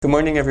Good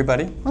morning,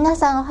 everybody. 皆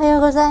さんおはよ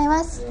うござい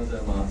ます。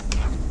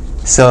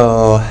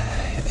So,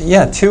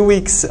 2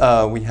 weeks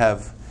we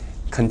have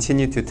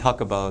continued to talk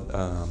about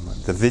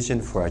the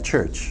vision for our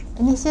church.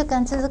 2週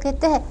間続け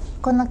て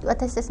この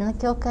私たちの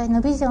教会の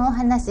ビジョンをお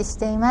話しし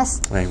ていま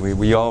す。Right?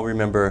 We all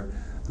remember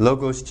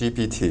Logos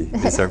GPT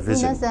is our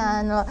皆 vision.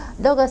 さん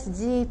ロゴス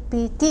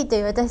GPT と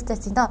いう私た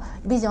ちの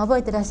ビジョンを覚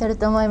えていらっしゃる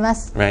と思いま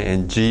す。Right?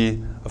 And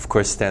G, of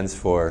course, stands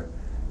for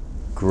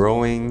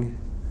growing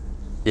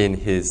in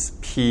his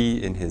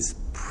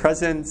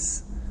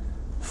presence,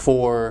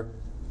 for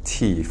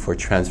T for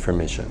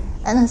transformation.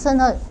 そ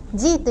の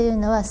G という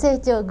のは成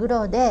長グ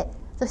ローで、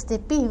そして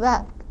P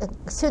は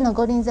主の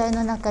御臨在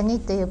の中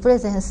にというプレ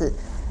ゼンス、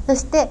そ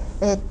して、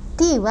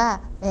T は、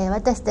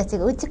私たち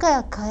が内か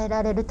ら変え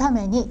られるた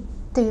めに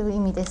という意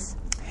味です。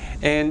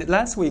And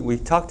last week we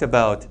talked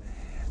about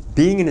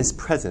being in his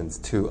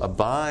presence, to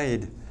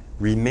abide,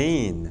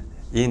 remain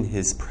in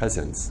his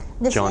presence.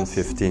 John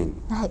 15.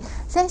 はい、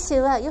先週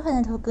はヨハ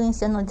ネの福音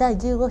書の第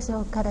15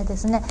章からで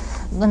すね、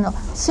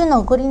主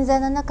の御臨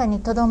在の中に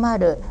とどま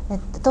る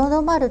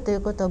とい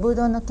うことをブ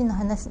ドウの木の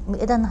話、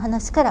枝の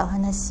話からお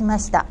話ししま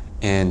した。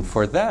And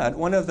for that,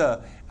 one of the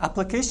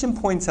application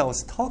points I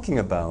was talking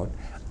about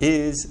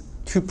is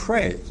to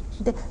pray.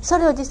 でそ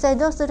れを実際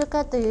どうする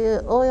かとい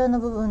う応用の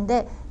部分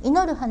で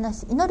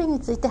祈りに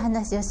ついて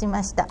話をし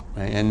ました。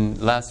Right?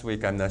 And last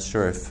week, I'm not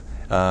sure if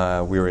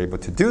we were able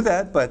to do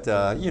that, but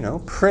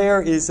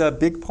prayer is a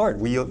big part.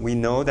 We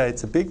know that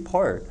it's a big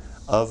part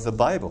of the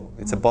Bible.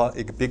 It's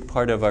a big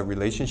part of our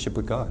relationship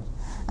with God.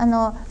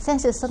 先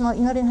週その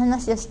祈りの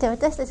話をして、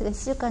私たちが1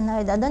週間の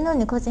間どのよう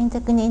に個人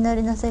的に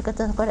祈りの生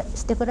活を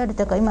してこられ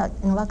たか今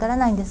わから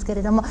ないんですけ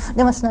れども、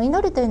でもその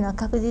祈りというのは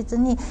確実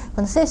に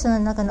この聖書の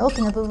中の大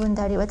きな部分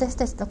であり、私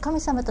たちと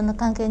神様との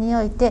関係に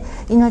おいて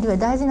祈りは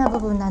大事な部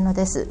分なの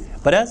です。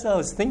 But as I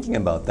was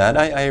thinking about that,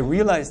 I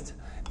realized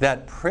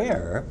that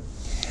prayer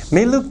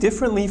may look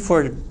differently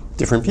for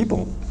different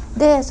people.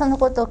 でその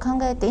ことを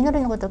考えて、祈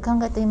りのことを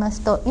考えていま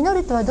すと、祈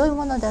りとはどういう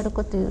ものである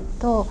かという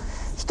と、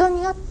人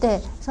によっ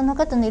てその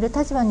方のいる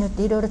立場によっ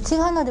ていろいろ違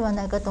うのでは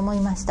ないかと思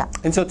いました。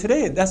 And so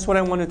today, that's what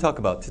I want to talk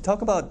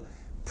about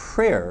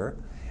prayer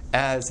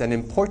as an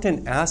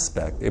important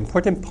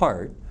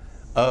part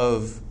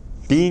of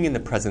being in the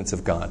presence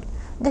of God.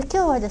 で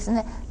今日はです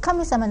ね、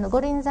神様の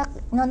御臨在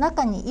の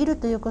中にいる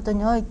ということ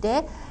におい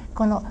て、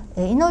この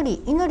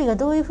祈りが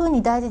どういうふう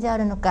に大事であ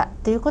るのか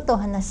ということをお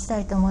話しした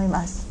いと思い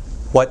ます。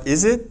 What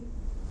is it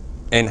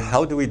and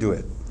how do we do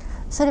it?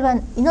 それは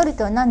祈り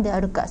とは何であ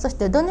るか、そし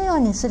てどのよう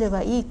にすれ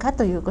ばいいか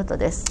ということ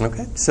です。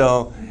 Okay,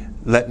 so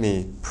let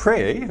me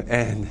pray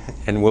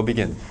and we'll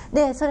begin.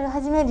 でそれを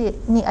始める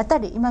にあた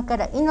り、今か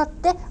ら祈っ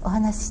てお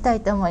話しした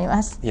いと思い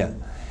ます。 Yeah.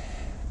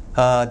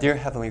 Dear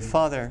Heavenly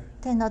Father,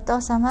 天のお父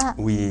様、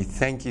 we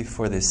thank you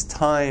for this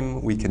time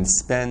we can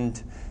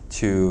spend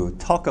to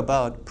talk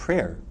about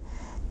prayer.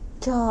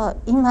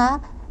 今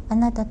あ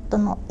なたと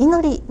の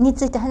祈りに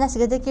ついて話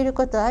ができる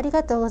ことをあり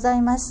がとうござ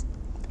います。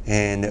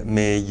 And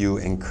may you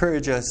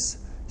encourage us,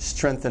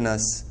 strengthen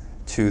us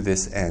to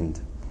this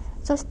end.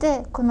 そし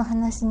てこの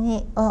話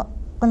にこ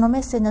のメ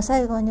ッセージの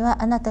最後に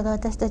は、あなたが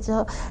私たち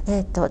を、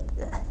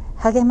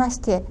励まし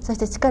て、そし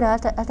て力を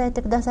与え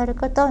てくださる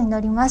ことを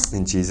祈ります。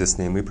 In Jesus'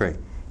 name we pray.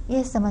 イ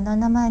エス様のお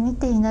名前に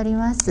て祈り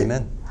ます。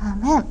 Amen. アー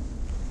メン。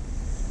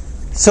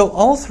 So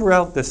all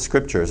throughout the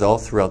scriptures, all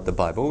throughout the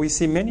Bible, we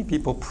see many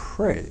people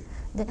pray.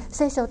 で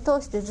聖書を通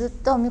してずっ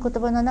と御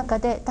言葉の中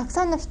でたく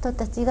さんの人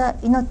たちが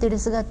祈っている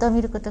姿を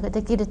見ることが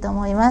できると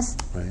思います。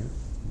 Right?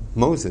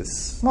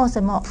 Moses モー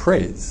セも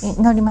prays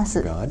祈りま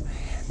す。 God.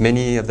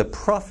 Many of the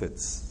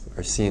prophets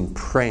are seen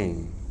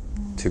praying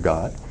to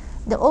God.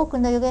 で多く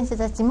の預言者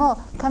たちも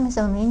神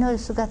様に祈る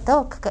姿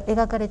を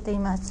描かれてい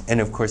ます。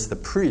 And of course the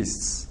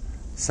priests,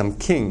 some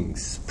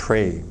kings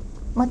pray.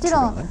 もち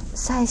ろん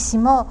祭司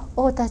も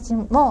王たち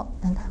も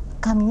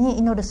神に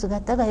祈る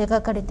姿が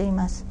描かれてい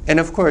ます。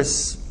 And of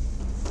course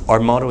our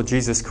model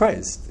Jesus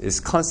Christ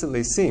is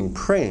constantly seen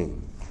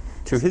praying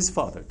to his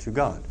Father, to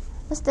God.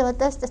 そして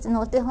私たち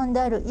のお手本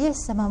であるイエ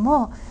ス様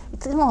もい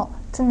つも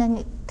常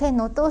に天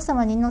のお父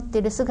様に祈って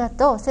いる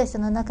姿を聖書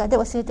の中で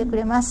教えてく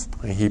れます。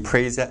 He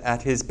prays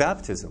at his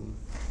baptism.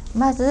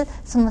 まず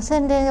その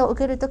洗礼を受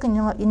ける時に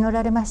も祈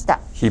られまし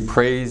た。 He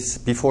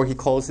prays before he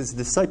calls his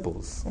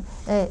disciples.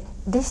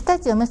 弟子た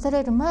ちを召さ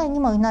れる前に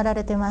も祈ら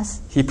れていま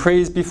す。 He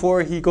prays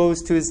before he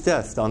goes to his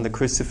death on the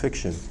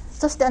crucifixion.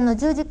 そして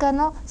十字架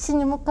の死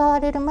に向かわ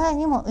れる前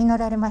にも祈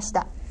られまし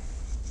た。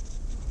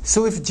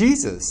 So if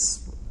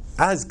Jesus,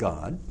 as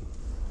God,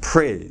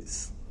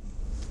 prays,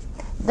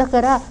 だ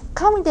から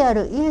神であ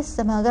るイエス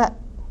様が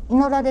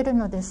祈られる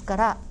のですか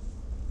ら、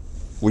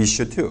 we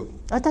should too.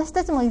 私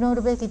たちも祈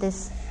るべきで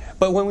す。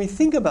 But when we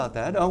think about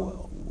that,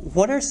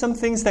 what are some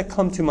things that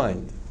come to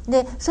mind?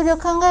 でそれを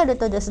考える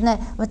とですね、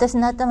私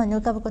の頭に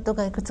浮かぶこと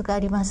がいくつかあ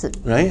ります。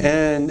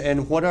 Right?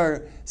 And what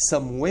are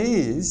some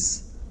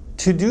ways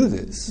to do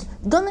this?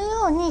 どの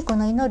ようにこ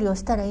の祈りを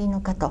したらいいの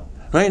かと。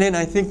Right? And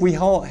I think we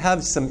all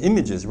have some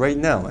images right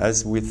now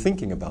as we're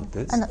thinking about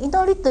this.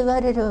 祈りと言わ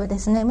れるで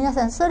すね、皆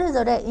さんそれ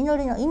ぞれ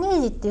祈りのイメ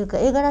ージっていうか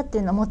絵柄って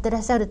いうのを持ってら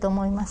っしゃると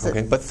思います。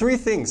Okay, but three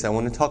things I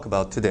want to talk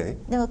about today.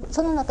 でも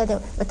その中で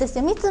私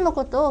は3つの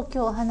ことを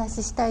今日お話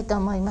ししたいと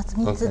思います。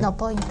3つの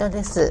ポイント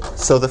です。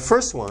So the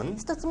first one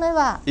 1つ目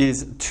は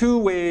is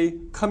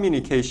two-way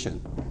communication.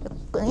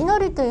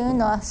 祈りという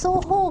のは双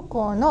方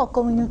向の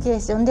コミュニケー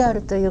ションであ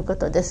るというこ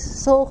とです。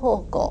双方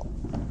向。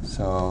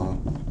So,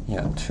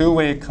 yeah,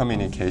 two-way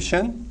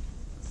communication.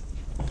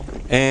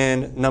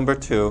 And number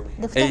two,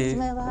 で2つ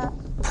目は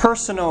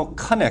personal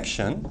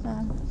connection.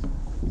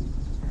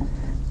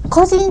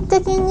 個人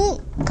的に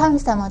神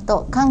様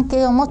と関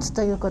係を持つ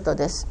ということ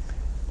です。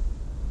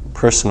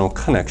Personal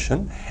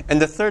connection.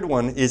 And the third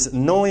one is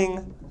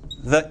knowing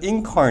the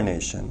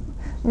incarnation.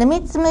 で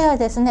3つ目は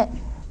ですね、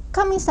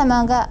神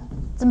様が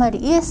つまり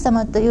イエス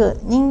様という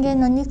人間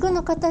の肉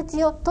の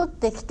形を取っ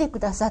てきてく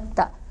ださっ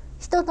た、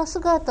人の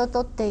姿を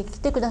取ってき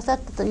てくださっ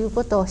たという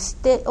ことを知っ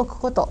ておく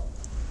こと。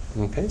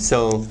Okay,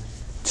 so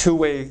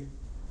two-way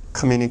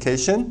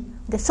communication,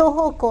 で双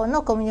方向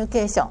のコミュニ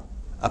ケーション、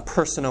 a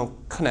personal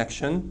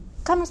connection,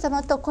 神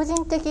様と個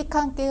人的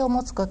関係を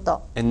持つこ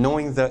と、 and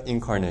knowing the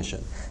incarnation.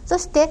 そ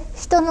して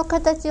人の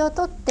形を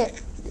取って、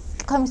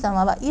神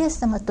様はイエス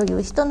様とい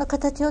う人の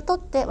形を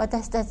取って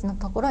私たちの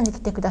ところに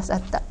来てくださ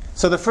った。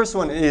 So the first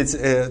one is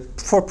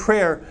for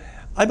prayer.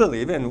 I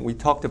believe, and we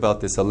talked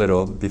about this a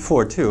little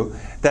before too,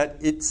 that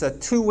it's a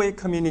two-way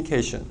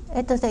communication.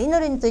 祈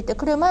りについて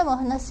これ前もお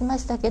話ししま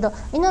したけど、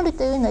祈り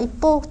というのは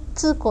一方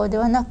通行で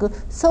はなく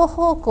双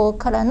方向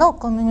からの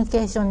コミュニケ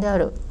ーションであ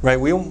る。 Right?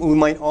 We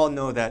might all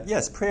know that,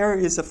 yes, prayer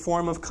is a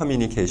form of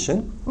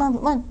communication.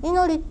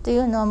 祈りってい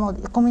うのはも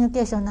うコミュニ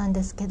ケーションなん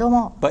ですけど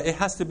も、 But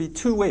it has to be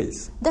two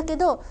ways. だけ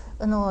ど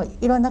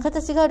いろんな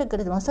形があるけ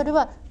れども、それ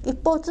は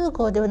一方通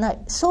行ではない、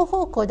双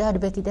方向である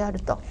べきである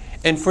と。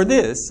 And for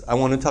this, I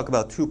want to talk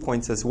about 2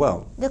 points as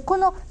well. でこ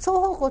の双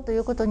方向とい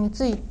うことに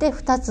ついて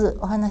2つ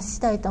お話し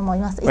したいと思い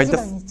ます。Right? 一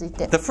番につい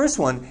て。 The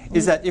first one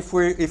is that if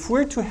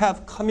we're to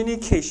have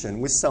communication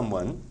with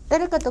someone,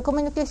 誰かとコミ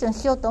ュニケーション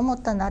しようと思っ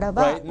たなら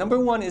ば、 right?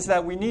 Number one is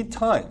that we need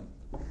time.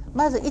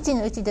 まず1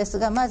の1です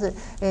が、まず、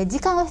時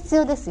間が必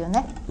要ですよ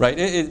ね。 Right?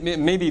 It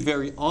may be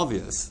very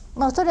obvious.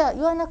 それは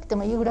言わなくて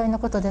もいいぐらいの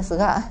ことです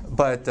が、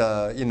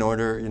 But in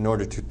order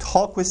to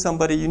talk with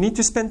somebody, you need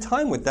to spend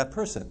time with that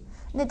person.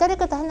 で誰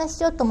かと話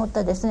しようと思った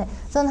らですね、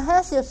その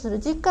話をする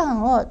時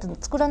間を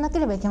作らなけ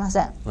ればいけま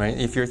せん。 Right?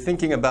 If you're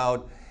thinking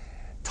about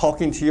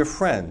talking to your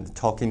friend,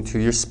 talking to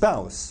your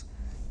spouse,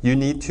 you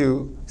need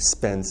to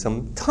spend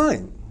some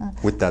time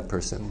with that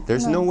person.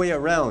 There's no way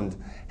around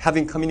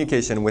having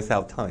communication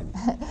without time.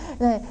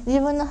 自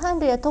分の伴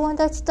侶や友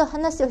達と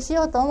話をし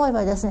ようと思え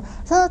ばですね、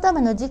そのた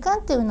めの時間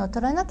っていうのを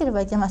取らなけれ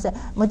ばいけません。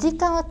もう時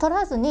間を取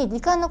らずに、時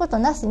間のこと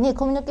なしに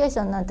コミュニケーシ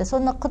ョンなんてそ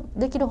んな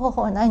できる方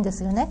法はないんで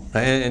すよね。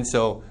 And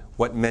so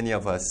what many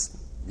of us,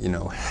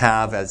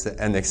 have as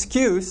an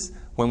excuse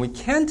when we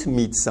can't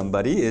meet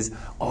somebody is,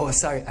 oh,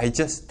 sorry, I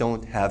just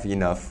don't have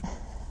enough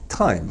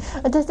time.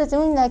 私たち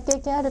みんな経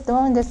験あると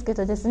思うんですけ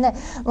どですね、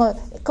もう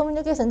コミュ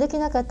ニケーションでき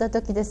なかった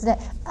時ですね、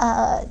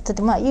ちょっ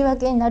と言い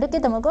訳になるけ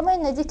ども、ごめ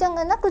んね、時間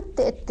がなくっ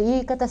てって言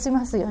い方し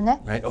ますよ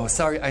ね。 Right? Oh,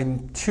 sorry,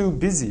 I'm too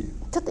busy.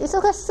 ちょっと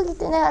忙しすぎ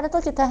てね、ある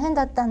時大変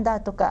だったん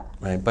だとか。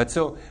 Right? But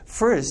so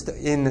first,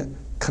 in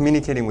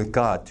communicating with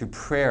God, to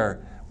prayer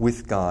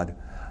with God,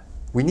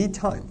 we need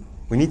time.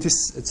 We need to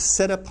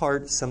set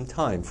apart some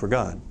time for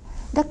God.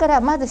 だか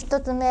らまず一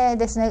つ目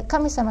ですね、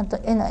神様と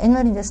への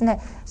祈りですね。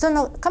そ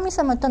の神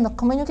様との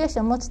コミュニケーシ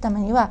ョンを持つた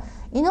めには、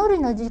祈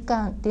りの時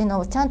間っていうの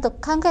をちゃんと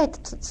考えて、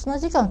その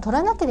時間を取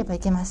らなければい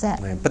けません。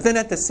 Right? But then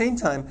at the same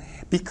time,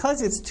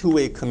 because it's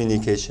two-way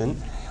communication,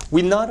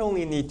 we not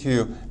only need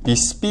to be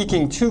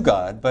speaking to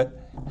God, but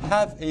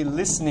have a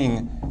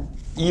listening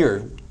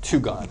ear to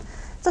God.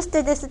 そし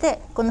てです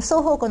ね、この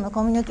双方向の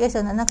コミュニケーシ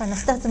ョンの中の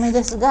2つ目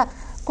ですが、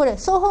これ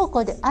双方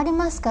向であり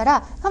ますか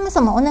ら、神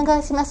様お願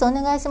いしますお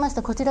願いします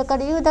とこちらか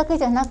ら言うだけ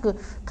じゃなく、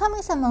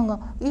神様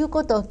が言う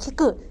ことを聞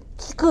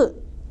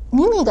く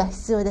耳が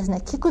必要です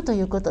ね。聞くと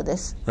いうことで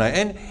す。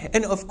 Right?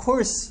 And of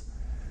course,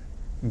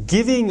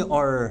 giving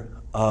our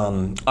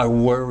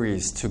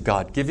worries to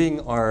God,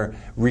 giving our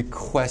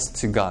requests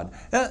to God,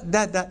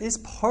 that is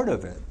part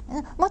of it.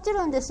 もち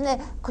ろんです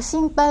ね、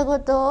心配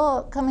事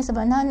を神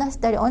様に話し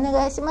たり、お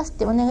願いしますっ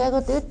てお願い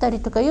事言ったり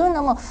とかいう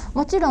のも、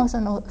もちろん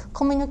その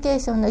コミュニケー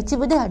ションの一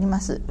部であり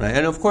ます。 Right?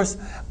 And of course,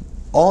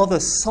 all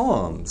the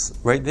Psalms,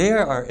 right, they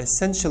are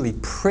essentially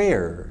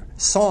prayer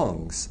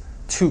songs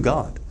to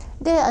God.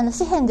 で、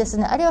詩編です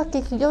ね、あれは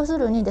結局要す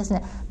るにです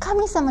ね、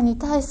神様に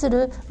対す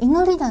る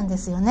祈りなんで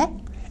すよね。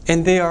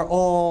And they are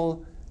all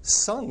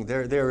sung.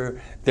 They're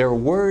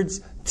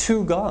words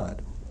to God.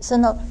 そ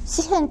の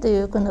詩編と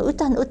いうこの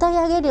歌い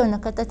上げるような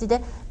形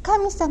で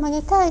神様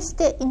に対し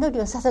て祈り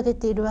を捧げ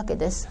ているわけ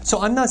です。 So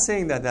I'm not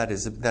saying that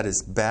is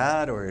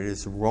bad or it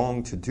is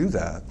wrong to do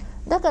that.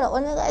 だから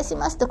お願いし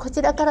ますとこち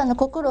らからの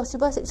心を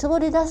絞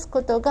り出す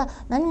ことが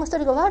何もそ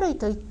れが悪い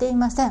と言ってい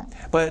ません。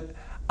 But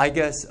I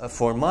guess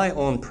for my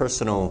own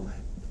personal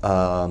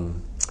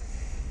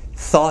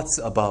thoughts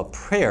about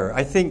prayer,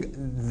 I think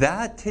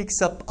that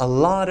takes up a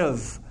lot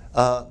of,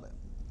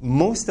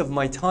 most of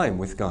my time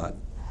with God.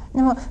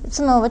 でも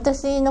その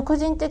私の個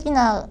人的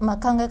な、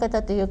考え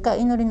方というか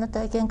祈りの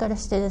体験から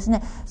してです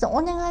ね、その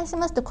お願いし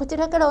ますとこち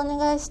らからお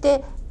願いし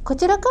てこ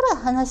ちらから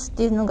話すっ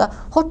ていうのが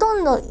ほと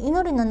んど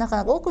祈りの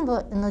中の多く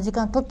の時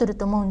間を取ってる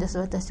と思うんです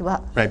私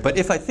は。Right, but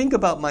if I think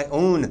about my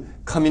own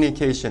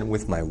communication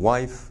with my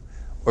wife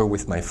or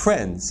with my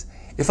friends,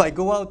 if I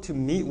go out to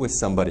meet with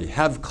somebody,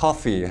 have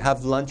coffee,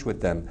 have lunch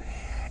with them,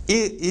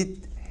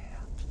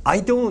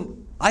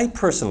 I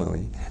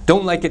personally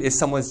don't like it if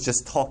someone's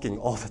just talking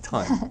all the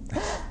time.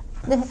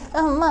 で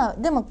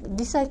も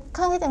実際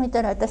考えてみ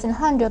たら私の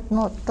伴侶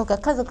のとか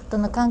家族と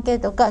の関係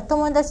とか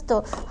友達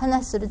と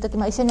話するとき、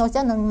一緒にお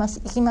茶飲み行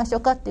きましょ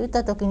うかって言っ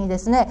たときにで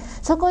すね、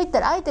そこ行った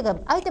ら相手ば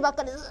っ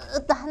かりず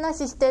っと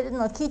話してる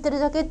のを聞いてる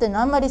だけっていうの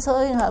はあんまり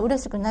そういうのは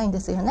嬉しくないん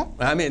ですよね。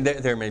I mean,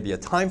 there may be a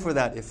time for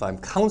that if I'm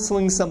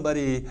counseling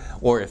somebody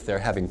or if they're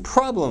having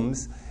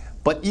problems,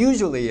 but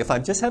usually if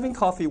I'm just having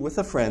coffee with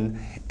a friend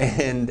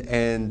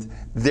and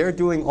they're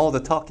doing all the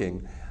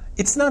talking,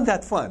 it's not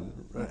that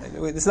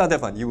fun.It's not that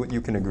fun. You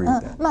can agree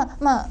with that.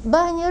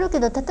 場合によるけ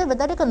ど、例えば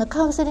誰かの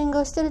カウンセリング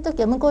をしていると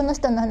きは向こうの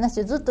人の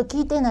話をずっと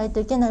聞いていないと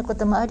いけないこ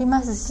ともあり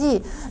ます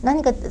し、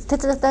何か手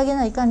伝ってあげ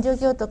ないかん状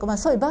況とか、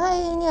そういう場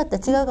合によって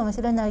は違うかも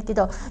しれないけ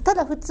ど、た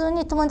だ普通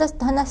に友達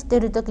と話してい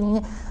るときに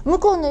ね、向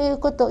こうの言う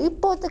ことを一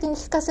方的に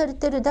聞かされ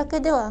ているだけ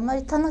ではあま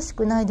り楽し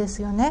くないで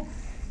すよね。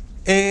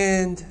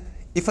And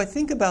if I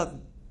think about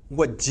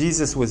what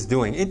Jesus was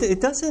doing, it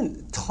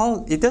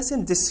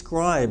doesn't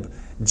describe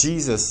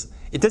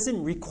Jesus.It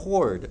doesn't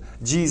record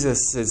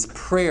Jesus'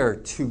 prayer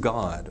to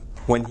God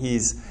when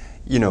he's,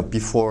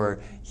 before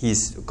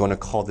he's going to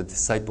call the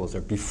disciples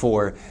or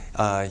before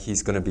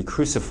he's going to be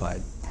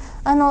crucified.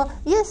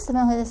 イエス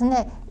様がです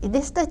ね、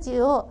弟子たち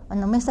を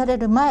召され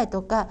る前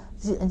とか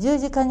十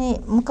字架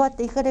に向かっ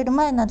ていかれる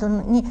前など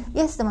にイ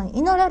エス様に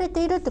祈られ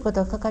ているってこ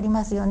とが書かれ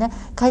ますよね。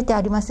書いて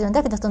ありますよね。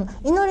だけどその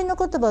祈りの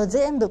言葉を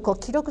全部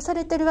記録さ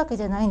れているわけ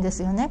じゃないんで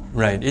すよね。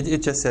Right. It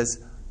just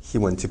says,He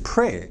went to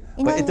pray,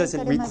 but it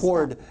doesn't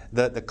record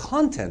the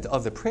content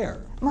of the prayer.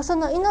 そ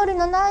の祈り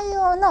の内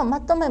容のま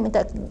とめみ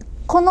たいな、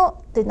こ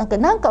のって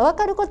なんか分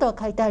かることは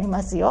書いてあり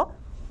ますよ。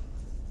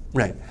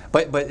Right,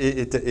 but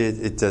it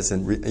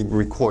doesn't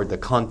record the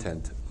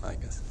content, I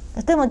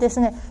guess. でもで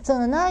すね、そ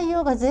の内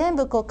容が全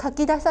部書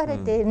き出され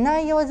ている、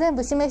内容を全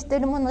部示して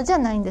いるものじゃ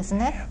ないんです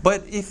ね。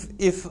But if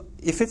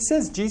it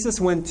says Jesus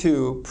went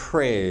to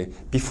pray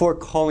before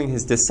calling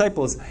his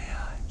disciples,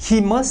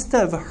 he must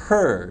have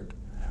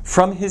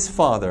heard.From his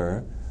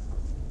father,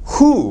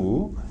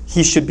 who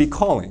he should be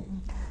calling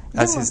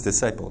as his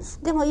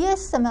disciples. でもイエ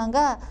ス様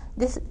が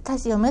弟子た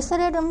ちを召さ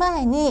れる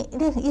前に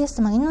イエス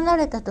様が祈ら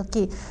れた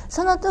時、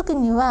その時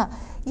には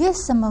イエ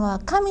ス様は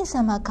神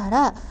様か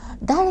ら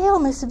誰を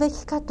召すべ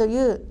きかとい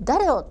う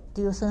誰をっ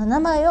ていうその名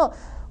前を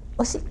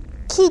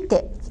聞い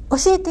て教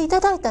えていた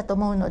だいたと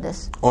思うので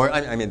す。Or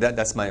I mean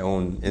that's my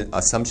own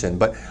assumption,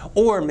 but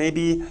or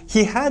maybe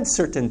he had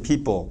certain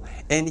people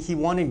and he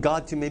wanted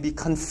God to maybe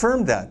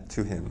confirm that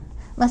to him.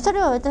 そ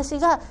れは私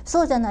が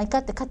そうじゃないか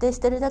って仮定し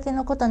てるだけ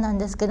のことなん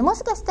ですけど、も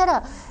しかした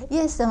らイ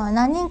エス様は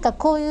何人か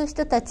こういう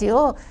人たち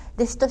を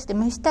弟子として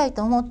召したい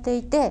と思って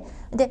いて、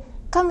で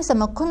神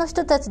様この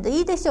人たちで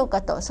いいでしょう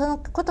かと、その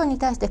ことに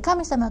対して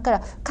神様か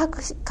ら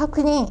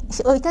確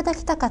認をいただ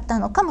きたかった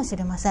のかもし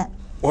れません。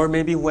Or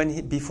maybe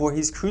before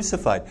he's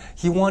crucified,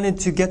 he wanted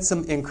to get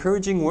some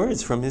encouraging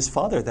words from his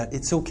father that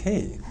it's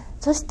okay.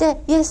 そし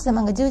てイエス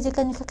様が十字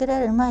架にかけら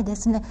れる前で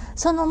すね、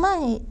その前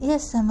にイエ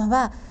ス様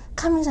は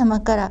神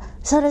様から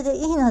それで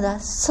いいのだ、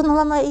その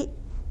まま い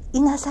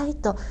なさい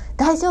と、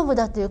大丈夫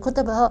だという言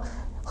葉を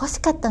欲し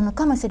かったの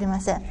かもしれ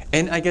ません。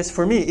And I guess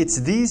for me,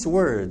 it's these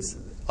words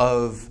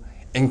of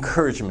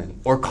encouragement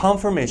or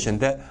confirmation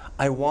that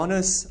I want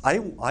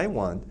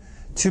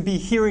to be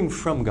hearing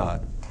from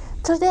God.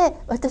それで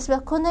私は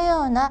この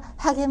ような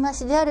励ま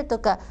しであると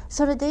か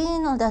それでいい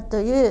のだと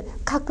いう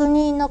確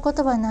認の言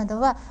葉など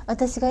は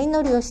私が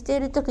祈りをしてい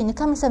る時に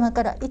神様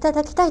からいた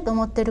だきたいと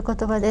思っている言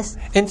葉です。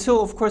And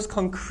so of course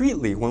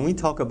concretely when we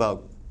talk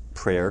about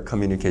prayer,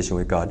 communication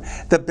with God,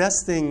 the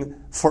best thing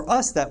for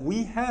us that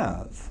we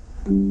have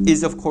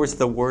is of course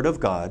the Word of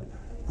God,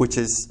 which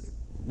is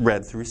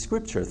read through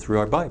Scripture, through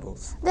our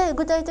Bibles. で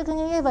具体的に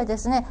言えばで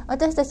すね、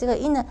私たちが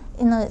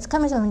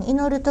神様に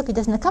祈るとき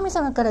ですね、神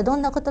様からど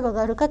んな言葉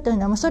があるかという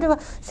のはもうそれは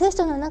聖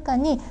書の中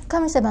に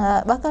神様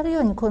が分かるよ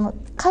うに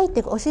書い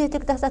て教えて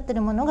くださってい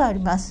るものがあり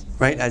ます。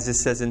Right, as it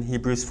says in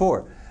Hebrews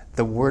 4,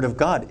 the Word of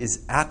God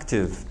is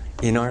active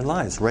in our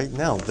lives right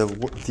now.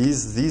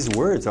 These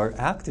words are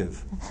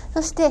active.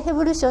 そしてヘ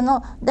ブル書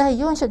の第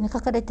4章に書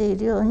かれてい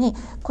るように、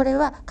これ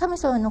は神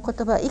様の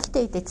言葉は生き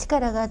ていて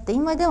力があって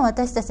今でも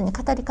私たちに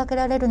語りかけ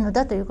られるの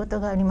だということ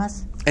がありま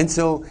す。And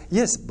so,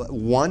 yes,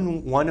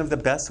 one of the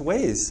best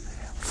ways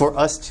for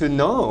us to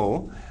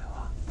know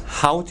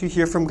how to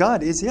hear from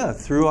God is,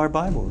 through our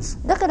Bibles.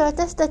 だから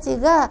私たち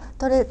が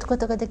取れるこ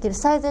とができる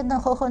最善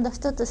の方法の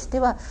一つとして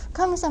は、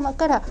神様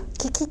から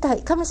聞きた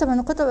い、神様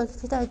の言葉を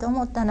聞きたいと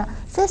思ったら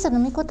聖書の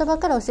御言葉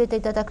から教えて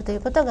いただくとい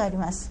うことがあり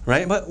ます。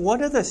Right? But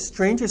one of the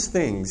strangest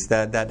things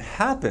that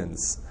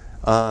happens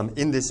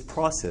in this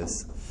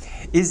process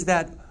is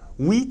that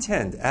we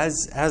tend,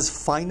 as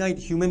finite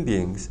human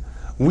beings,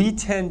 we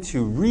tend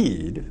to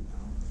read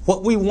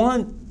what we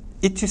want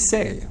it to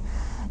say.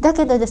 だ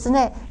けどです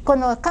ね、こ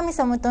の神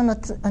様との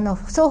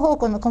双方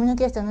向のコミュニ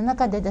ケーションの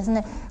中でです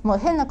ね、もう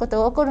変なこ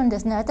とが起こるんで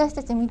すね。私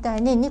たちみた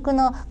いに肉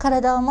の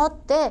体を持っ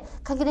て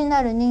限りの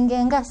ある人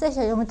間が聖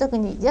書を読むとき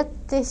にやっ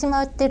てし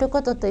まっている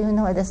ことという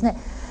のはですね、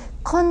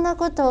こんな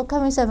ことを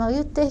神様が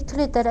言ってく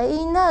れたらい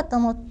いなと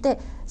思って、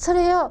そ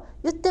れを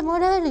言っても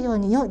らえるよう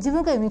に自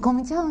分が読み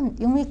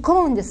込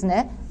むんです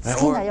ね。好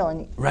きなよう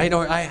に。Right,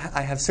 or I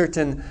have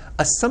certain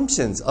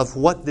assumptions of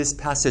what this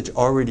passage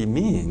already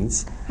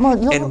means,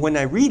 and when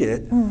I read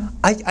it,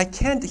 I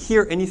can't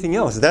hear anything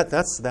else.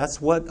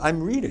 That's what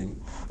I'm reading.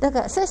 だ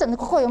から聖書の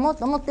ここを読もう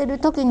と思っている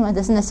時には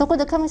ですね、そこ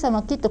で神様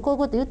はきっとこういう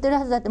こと言ってる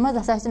はずだってま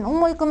ず最初の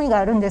思い込みが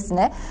あるんです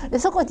ね。で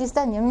そこを実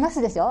際に読みま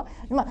すでしょ。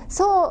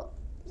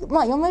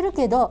読める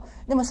けど、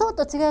でもそう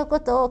と違うこ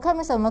とを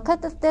神様は語っ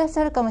てらっし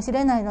ゃるかもし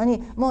れないの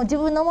に、もう自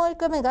分の思い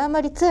込みがあ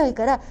まり強い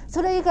から、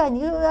それ以外に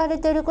言われ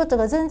ていること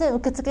が全然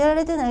受け付けら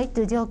れてないと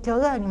いう状況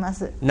がありま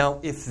す。Now,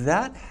 if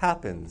that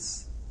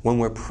happens when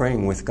we're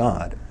praying with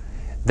God,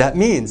 that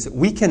means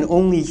we can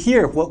only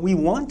hear what we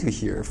want to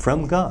hear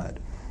from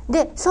God.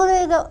 でそ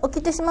れが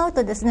起きてしまう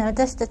とですね、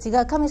私たち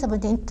が神様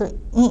と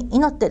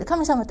祈ってい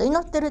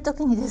る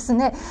時にです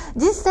ね、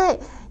実際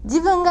自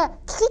分が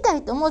聞きた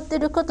いと思ってい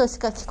ることし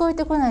か聞こえ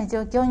てこない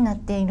状況になっ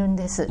ているん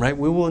です。Right?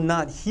 We will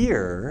not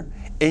hear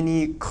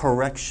any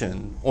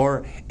correction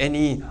or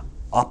any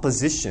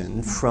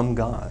opposition from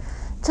God.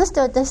 そし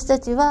て私た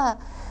ちは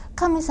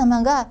神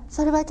様が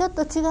それはちょっ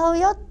と違う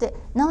よって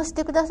直し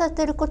てくださっ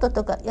ていること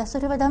とか、いやそ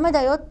れはダメ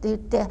だよって言っ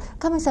て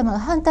神様が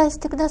反対し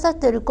てくださっ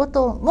ているこ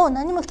とも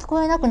何も聞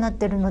こえなくなっ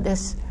ているので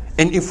す。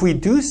And if we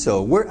do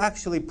so, we're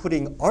actually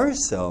putting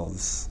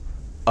ourselves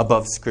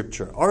above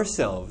Scripture,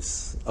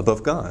 ourselves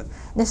above God.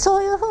 で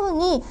そういうふう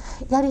に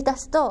やり出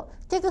すと、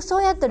結局そ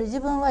うやってる自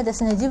分はで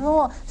すね、自分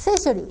を聖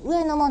書より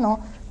上のも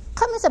の、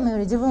神様よ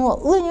り自分を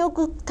上に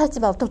置く立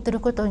場を取っている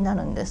ことにな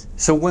るんです。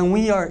So when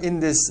we are in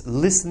this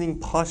listening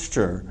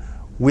posture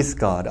with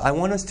God, I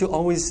want us to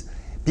always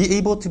be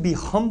able to be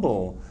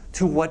humble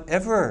to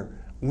whatever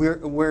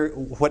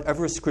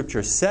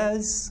Scripture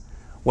says,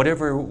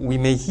 whatever we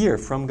may hear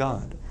from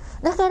God.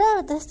 だから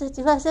私た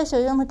ちは聖書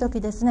を読むと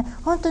きですね、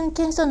本当に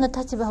謙遜な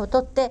立場をと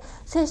って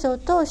聖書を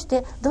通し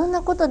てどん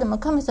なことでも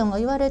神様が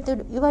言われ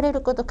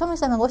ること、神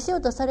様が教えよ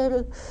うとされ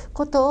る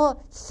こと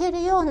を聞け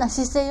るような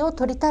姿勢を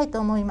取りたいと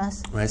思いま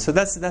す。Right, so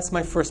that's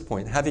my first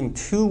point, having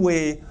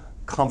two-way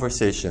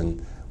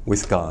conversation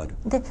with God.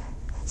 で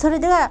それ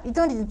では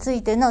祈りにつ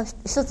いての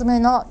一つ目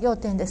の要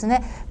点です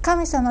ね。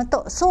神様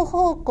と双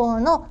方向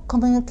のコ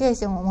ミュニケー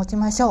ションを持ち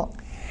ましょ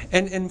う。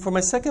And for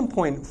my second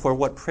point for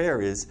what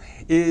prayer is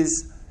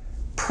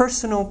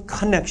personal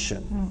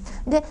connection.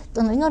 で、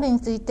祈りに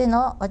ついて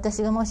の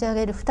私が申し上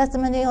げる2つ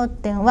目の要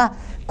点は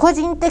個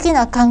人的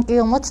な関係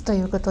を持つと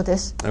いうことで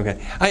す。Okay.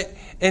 I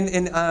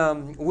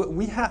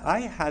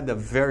had a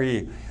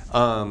very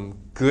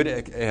good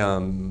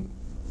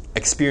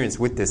experience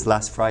with this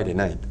last Friday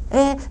night.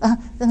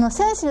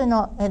 先週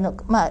の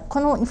こ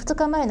の2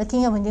日前の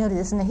金曜日の夜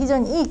ですね、非常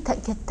にいい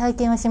体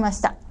験をしまし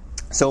た。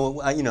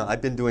So I've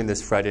been doing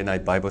this Friday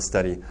night Bible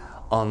study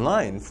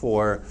online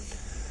for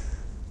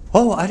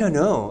I don't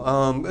know,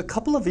 a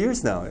couple of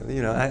years now,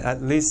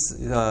 at least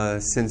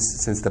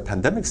since the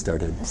pandemic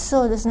started.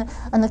 そうですね。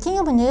金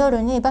曜日の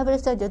夜にバイブル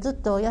スタディをずっ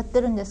とやっ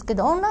てるんですけ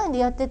ど、オンラインで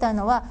やってた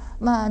のは、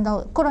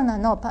コロナ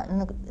の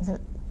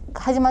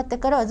始まって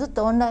からはずっ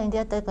とオンラインで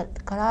やって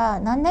から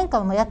何年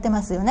間もやって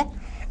ますよね。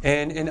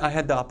And I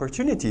had the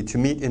opportunity to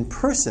meet in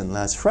person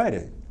last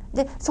Friday.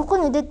 でそこ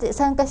に出て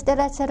参加してい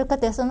らっしゃる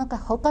方やその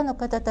他の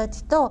方た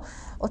ちと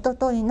一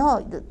昨日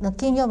の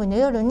金曜日の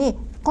夜に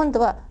今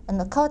度は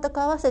顔と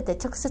顔合わせて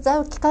直接会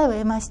う機会を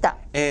得ました。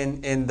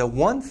And the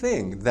one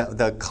thing,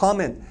 the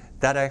comment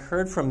that I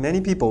heard from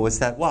many people was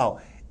that, wow,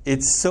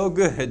 it's so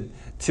good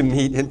to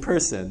meet in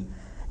person.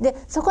 で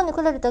そこに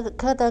来られた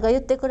方が言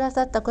ってくだ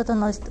さったこと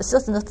の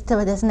一つの例え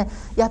ばですね、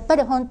やっぱ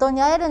り本当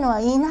に会えるのは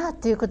いいな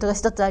ということが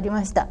一つあり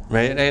ました。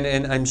Right?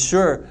 And I'm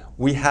sure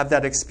we have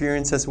that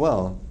experience as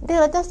well. で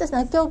私たち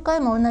の教会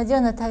も同じよ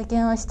うな体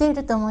験をしてい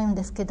ると思うん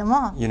ですけど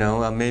も、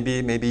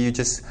maybe you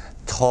just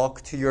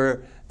talk to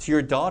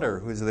your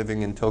daughter who's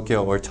living in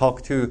Tokyo or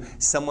talk to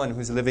someone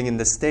who's living in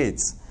the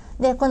States.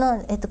 でこ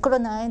の、コロ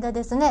ナの間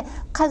ですね、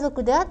家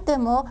族であって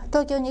も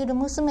東京にいる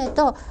娘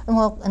と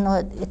もう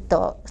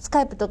ス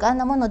カイプとかあん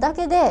なものだ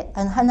けで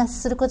話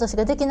することし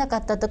かできなか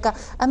ったとか、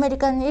アメリ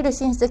カにいる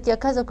親戚や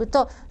家族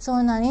と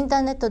そんなインタ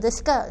ーネットで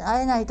しか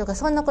会えないとか、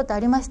そんなことあ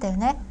りましたよ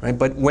ね。Right?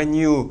 But when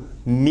you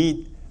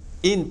meet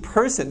in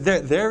person,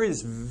 there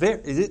is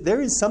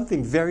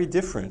something very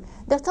different.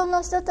 でそ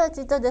の人た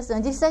ちとです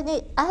ね、実際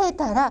に会え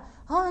たら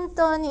本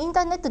当にイン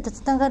ターネットで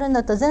つながる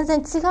のと全然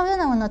違うよう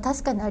なものは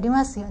確かにあり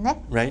ますよ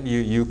ね。Right?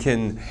 You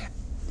can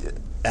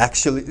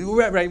actually,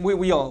 right?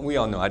 We all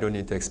know. I don't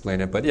need to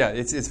explain it, but yeah,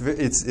 it's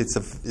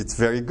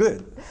very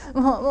good.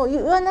 もう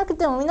言わなく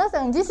ても皆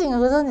さん自身が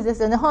ご存知で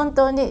すよね。本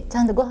当にち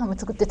ゃんとご飯も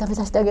作って食べ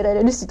させてあげら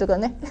れるしとか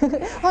ね。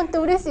本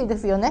当嬉しいで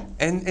すよね。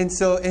And I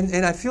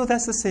feel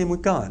that's the same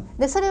with God.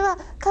 でそれは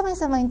神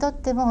様にとっ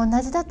ても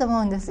同じだと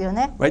思うんですよ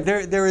ね。Right?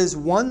 There is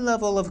one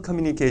level of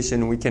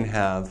communication we can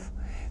have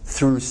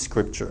through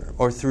Scripture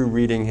or through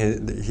reading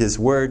His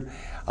Word,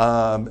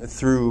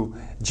 through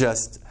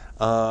just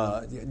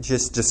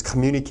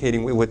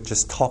communicating with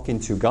just talking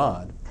to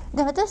God.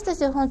 で私た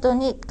ちは本当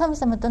に神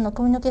様との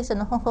コミュニケーション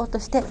の方法と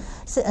して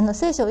聖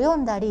書を読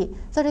んだり、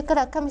それか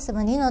ら神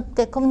様に祈っ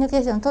てコミュニケ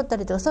ーションを取った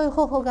りとか、そういう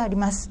方法があり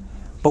ます。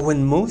But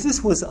when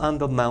Moses was on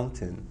the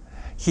mountain,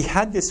 he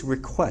had this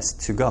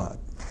request to God.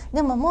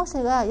 でもモー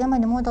セが山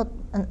に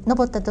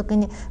登った時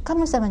に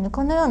神様に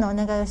このようなお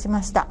願いをし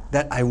ました。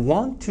That I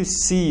want to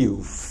see you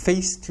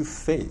face to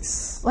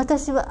face.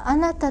 私はあ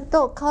なた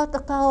と顔と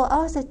顔を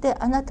合わせて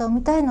あなたを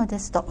見たいので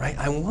すと。Right?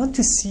 I want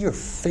to see your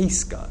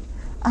face, God.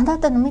 あな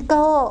たの御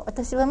顔を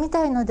私は見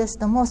たいのです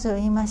とモーセは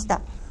言いました。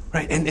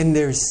Right? And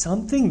there's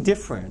something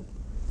different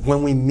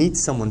when we meet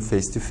someone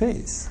face to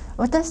face.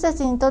 私た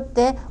ちにとっ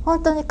て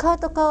本当に顔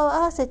と顔を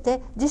合わせ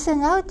て実際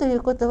に会うとい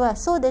うことは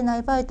そうでな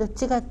い場合と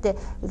違って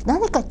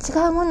何か違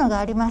うものが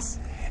ありま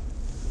す。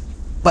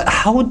But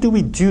how do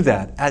we do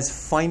that as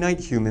finite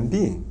human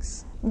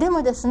beings? で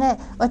もですね、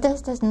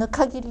私たちの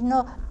限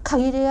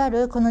りあ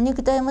るこの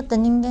肉体を持った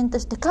人間と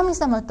して神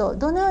様と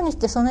どのようにし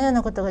てそのよう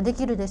なことがで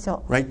きるでし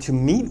ょう。 Right? To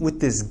meet with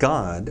this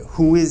God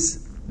who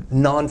is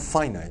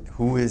non-finite,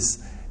 who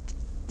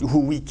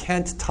we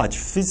can't touch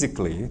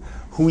physically,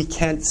 who we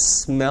can't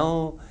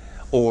smell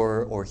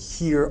or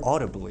hear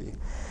audibly.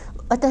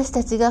 私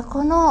たちが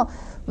この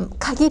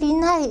限り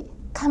ない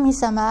神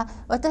様、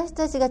私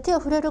たちが手を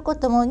触れるこ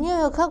とも匂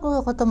いを嗅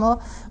ぐこと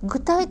も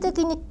具体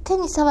的に手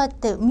に触っ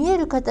て見え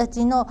る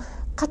形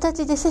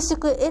で接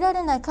触を得ら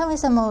れない神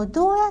様を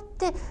どうやっ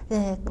て、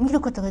見る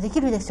ことができ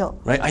るでしょ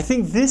う。 Right? I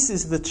think this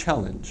is the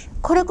challenge.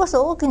 これこ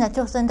そ大きな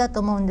挑戦だ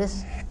と思うんで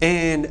す。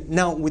 And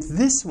now with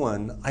this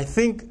one, I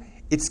think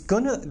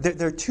there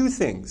are two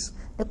things.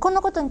 こ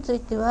のことについ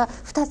ては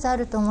2つあ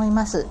ると思い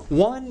ます。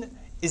 One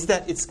is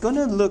that it's going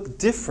to look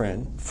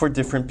different for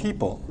different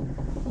people.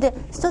 で、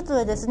一つ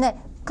はですね、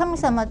神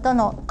様と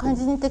の個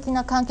人的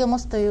な関係を持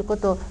つというこ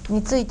と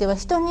については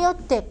人によっ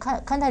て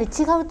かなり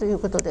違うという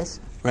ことで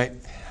す。 Right?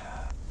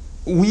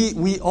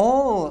 We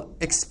all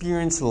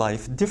experience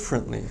life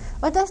differently.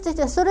 私た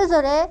ちはそれ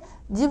ぞれ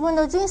自分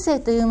の人生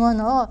というも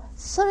のを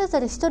それ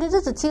ぞれ一人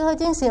ずつ違う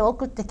人生を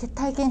送って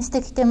体験し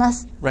てきてま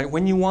す。 Right?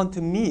 When you want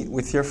to meet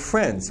with your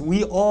friends,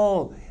 we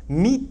all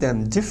meet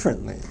them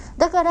differently.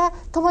 だから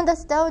友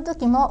達と会う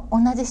時も同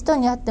じ人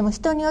に会っても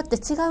人によって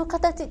違う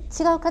形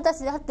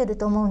で会ってる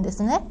と思うんで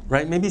すね。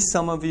 Right? Maybe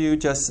some of you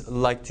just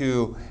like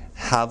to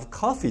have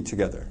coffee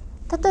together.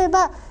 例え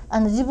ば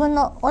自分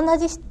の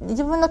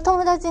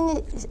友達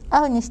に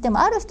会うにしても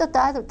ある人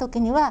と会う時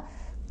には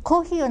コ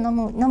ーヒーを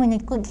飲みに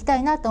行きた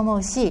いなと思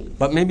うし、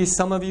 But maybe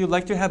some of you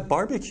like to have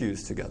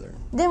barbecues together.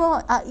 で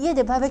も家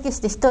でバーベキューし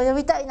て人を呼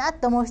びたいな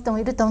と思う人も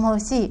いると思う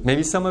し、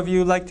 Maybe some of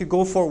you like to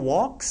go for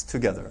walks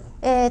together.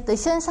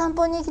 一緒に散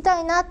歩に行きた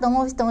いなと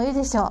思う人もいる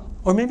でしょ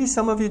う。 Or maybe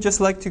some of you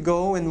just like to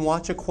go and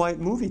watch a quiet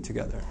movie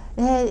together.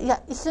 い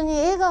や一緒に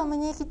映画を見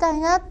に行きたい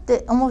なっ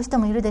て思う人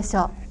もいるでし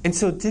ょう。 And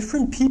so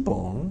different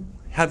people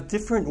have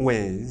different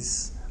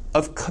ways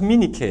of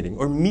communicating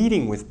or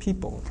meeting with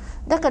people.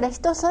 だから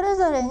人それ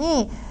ぞれ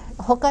に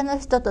他の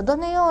人とど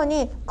のよう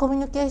にコミ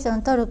ュニケーション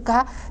を取る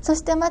か、そ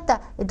してま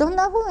たどん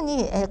なふう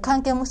に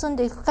関係を結ん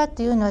でいくかっ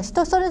ていうのは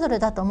人それぞれ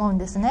だと思うん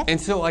ですね。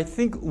 And so I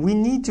think we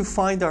need to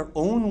find our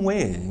own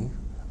way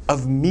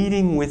of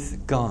meeting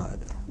with God.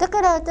 だ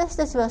から私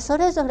たちはそ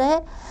れぞ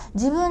れ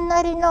自分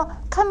なりの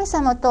神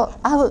様と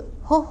会う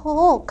方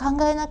法を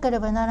考えなけれ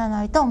ばなら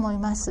ないと思い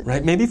ます。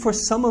 Right? Maybe for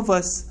some of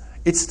us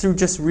it's through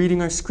just reading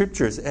our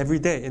scriptures every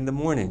day in the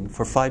morning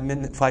for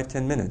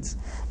 5-10 minutes.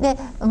 で、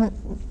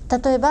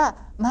例えば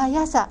毎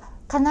朝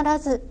必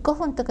ず5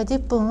分とか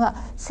10分は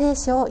聖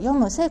書を読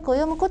む、聖句を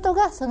読むこと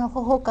がその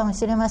方法かも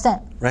しれません。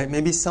 Right?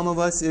 Maybe some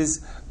of us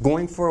is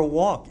going for a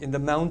walk in the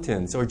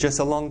mountains or just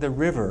along the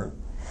river.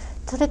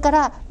 それか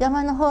ら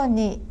山の方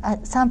に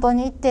散歩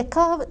に行って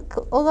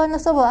小川の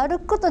そばを歩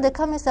くことで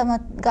神様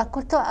が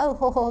と会う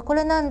方法はこ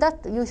れなんだ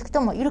という人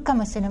もいるか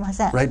もしれま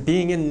せん。 Right?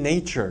 Being in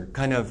nature,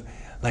 kind of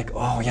like,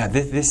 oh yeah,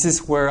 this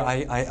is where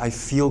I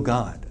feel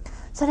God.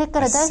 それ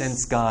から I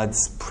sense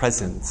God's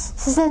presence.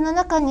 自然の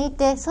中にい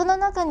てその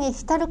中に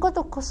浸るこ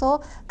とこ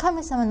そ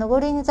神様のご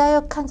臨在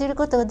を感じる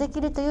ことができ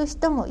るという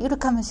人もいる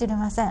かもしれ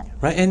ません。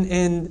 Right?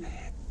 And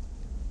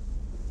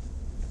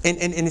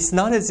it's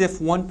not as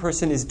if one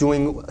person is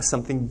doing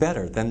something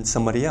better than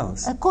somebody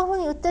else. こういうふう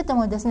に言ってて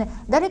もですね、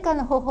誰か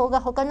の方法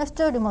が他の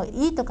人よりも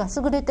いいとか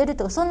優れてる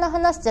とかそんな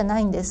話じゃな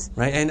いんです。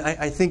 Right? And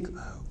I think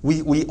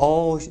we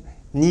all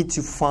need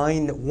to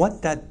find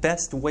what that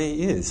best way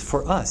is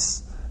for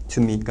us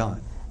to meet God.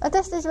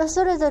 私たちは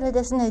それぞれ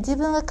ですね、自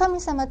分が神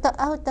様と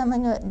会うため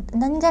には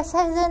何が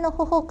最善の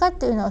方法かっ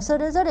ていうのをそ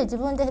れぞれ自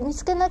分で見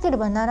つけなけれ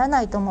ばなら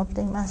ないと思っ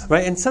ています。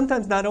Right? And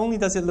sometimes not only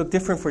does it look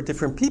different for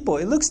different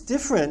people, it looks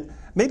different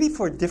maybe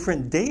for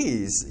different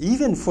days,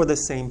 even for the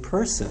same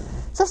person.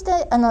 そして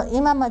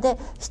今まで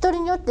一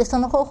人によってそ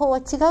の方法は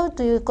違う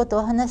ということ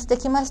を話して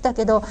きました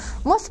けど、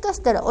もしか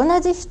したら同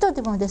じ人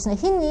でもですね、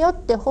日によっ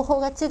て方法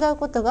が違う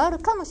ことがある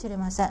かもしれ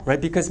ません。Right?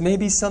 Because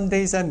maybe some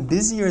days I'm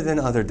busier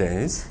than other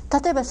days.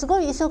 例えばすご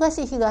い忙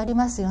しい日があり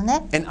ますよ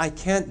ね。And I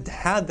can't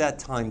have that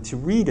time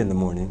to read in the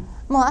morning.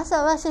 もう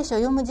朝は聖書を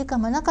読む時間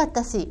もなかっ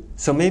たし。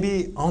So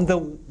maybe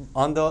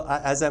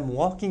as I'm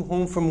walking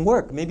home from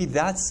work, maybe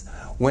that's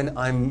when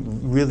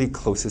I'm really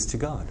closest to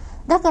God.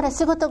 だから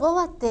仕事が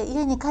終わって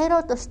家に帰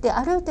ろうとして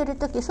歩いている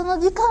とき、その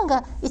時間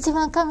が一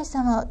番神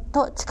様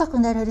と近く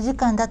なれる時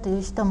間だとい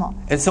う人も。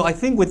And so I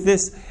think with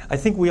this, I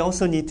think we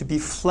also need to be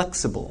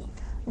flexible.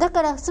 だ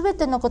から全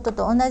てのこと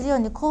と同じよう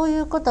にこうい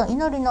うこと、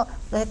祈りの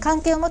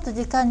関係を持つ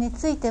時間に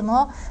ついて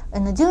も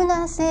柔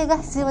軟性が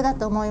必要だ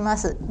と思いま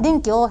す。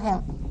臨機応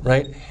変。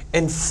Right?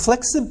 And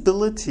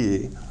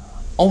flexibility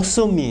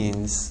also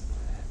means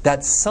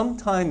that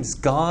sometimes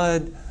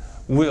God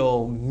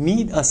will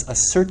meet us a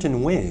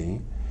certain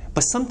way,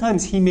 but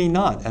sometimes He may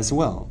not as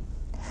well.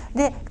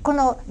 で、こ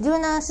の柔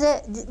軟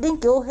性、臨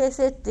機応変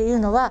性っていう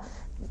のは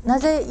な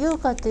ぜ言う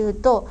かという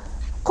と、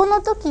こ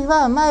の時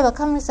は前は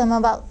神様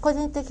は個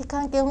人的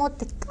関係を持っ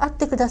て会っ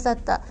てくださっ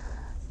た。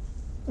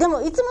で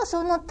もいつも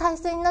その体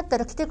制になった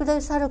ら来てくだ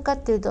さるかっ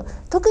ていうと、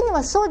時に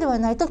はそうでは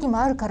ない時も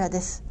あるから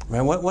です。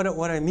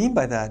What I mean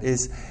by that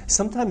is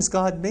sometimes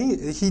God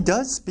He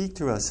does speak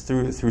to us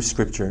through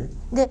Scripture.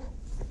 で、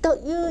と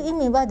いう意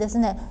味はです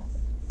ね、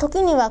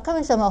時には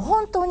神様は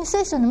本当に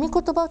聖書の御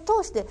言葉を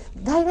通して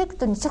ダイレク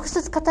トに直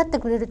接語って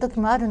くれる時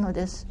もあるの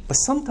です。But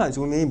sometimes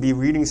we may be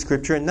reading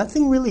Scripture and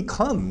nothing really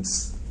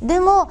comes. で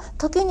も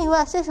時に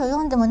は聖書を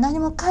読んでも何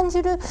も感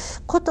じる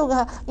こと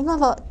が今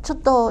はちょっ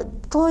と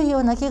遠いよ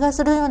うな気が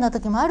するような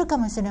時もあるか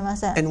もしれま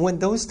せん。 And when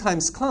those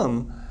times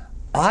come,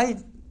 I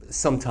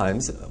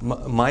sometimes,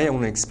 my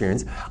own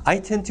experience,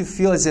 I tend to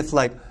feel as if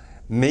like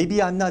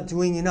maybe I'm not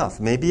doing enough.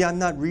 Maybe I'm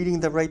not reading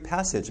the right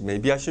passage.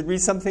 Maybe I should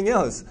read something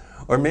else.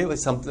 Or maybe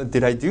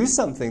did I do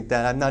something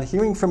that I'm not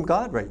hearing from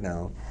God right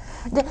now?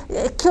 で、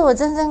今日は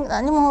全然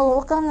何も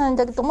分かんないん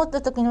だけど思っ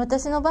た時に、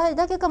私の場合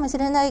だけかもし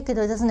れないけ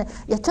どですね、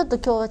いやちょっと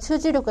今日は集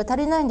中力が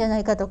足りないんじゃな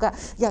いかとか、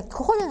いや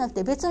ここじゃなく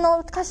て別の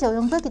歌詞を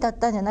読むべきだっ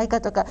たんじゃない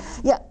かとか、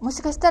いやも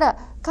しかしたら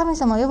神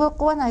様を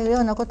喜ばないよ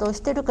うなことを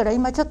してるから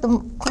今ちょっとコ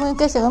ミュニ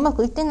ケーションがうま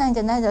くいってないん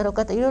じゃないだろう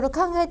かといろいろ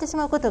考えてし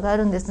まうことがあ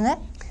るんですね。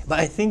But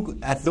I think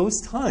at those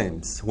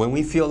times when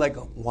we feel like,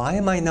 why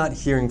am I not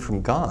hearing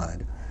from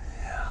God?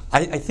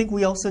 I think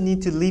we also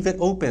need to leave it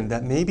open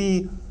that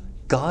maybe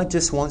God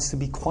just wants to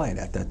be quiet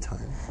at that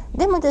time.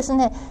 でもです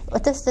ね、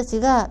私た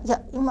ちがい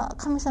や今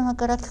神様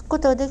から聞くこ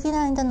とはでき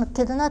ないんだ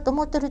けどなと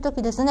思っている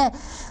時ですね、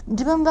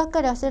自分ばっ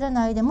かり焦ら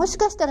ないで、もし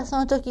かしたらそ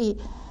の時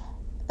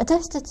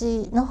私た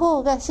ちの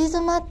方が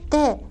静まっ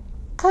て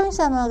神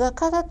様が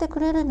語ってく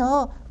れる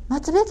のを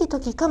待つべき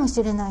時かも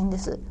しれないんで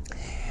す。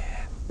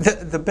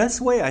The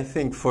best way I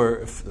think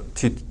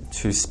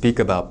to speak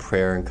about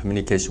prayer and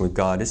communication with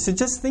God is to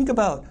just think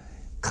about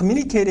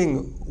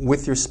communicating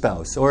with your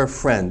spouse or a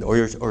friend or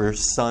your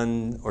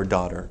son or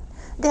daughter.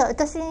 で、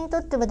私にと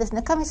ってはです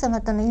ね、神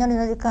様との祈り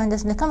の時間で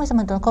すね、神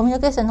様とのコミュ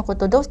ニケーションのこ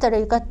とをどうしたら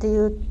いいかってい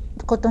う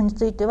ことに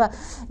ついては、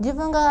自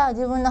分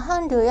の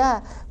伴侶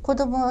や子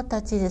供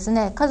たちです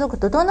ね、家族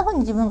とどんなふうに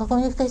自分がコ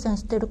ミュニケーション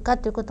しているか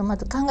ということをま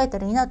ず考えた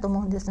らいいなと思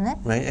うんですね。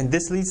Right? And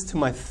this leads to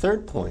my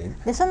third point.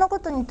 で、そのこ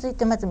とについ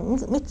てまず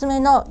3つ目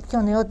の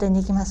今日の要点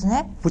に行きます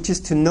ね。Which is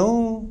to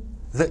know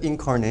the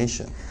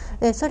incarnation.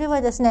 それは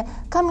ですね、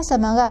神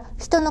様が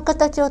人の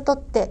形をとっ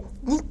て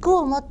肉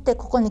を持って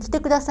ここに来て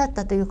くださっ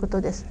たというこ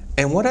とです。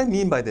And what I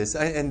mean by this,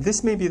 and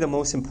this may be the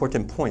most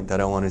important point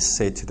that I want to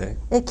say today.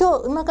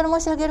 今から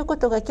申し上げるこ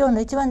とが今日の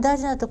一番大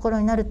事なとこ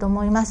ろになると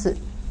思います。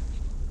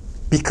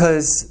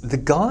Because the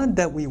God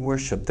that we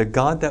worship, the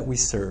God that we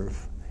serve,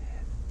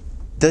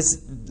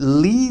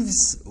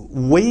 leaves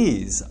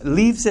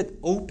it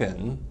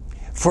open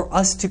for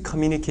us to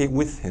communicate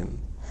with Him.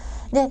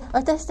 で、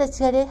私た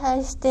ちが礼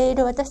拝してい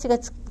る、私が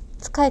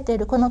仕えてい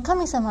るこの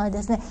神様は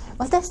ですね、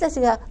私たち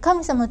が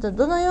神様と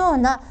どのよう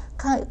な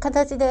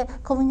形で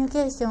コミュニ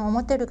ケーションを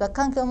持てるか、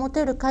関係を持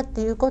てるかっ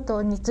ていうこ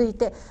とについ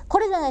て、こ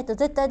れじゃないと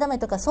絶対ダメ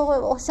とかそ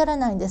うおっしゃら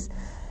ないんです。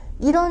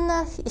いろん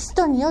な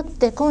人によっ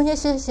てコミュニ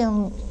ケーショ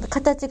ン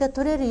形が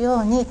取れる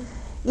ように、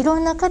いろ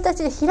んな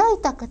形で開い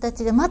た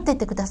形で待ってい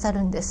てくださ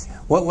るんです。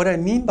What I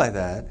mean by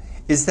that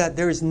is that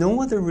there is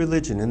no other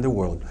religion in the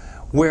world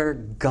where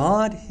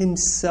God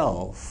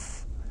Himself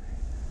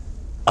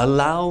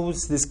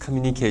allows this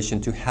communication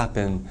to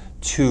happen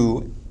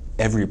to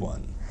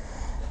everyone.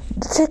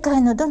 世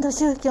界のどんな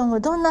宗教も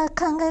どんな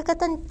考え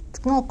方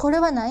もこれ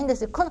はないんで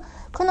すよ。こ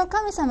の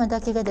神様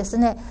だけがです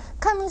ね、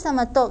神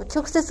様と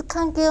直接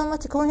関係を持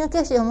ちコミュニケ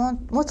ーションを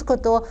持つこ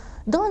とを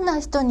どん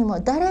な人にも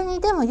誰に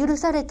でも許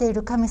されてい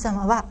る神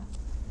様は、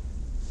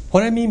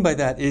What I mean by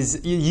that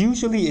is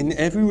usually in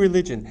every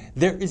religion,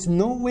 there is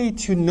no way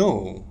to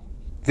know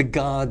the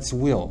God's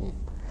will,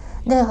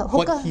 で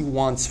what He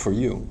wants for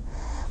you.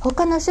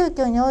 他の宗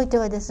教において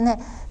はですね、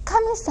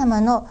神様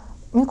の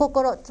御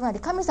心、つまり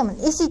神様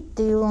の意志っ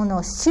ていうもの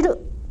を知る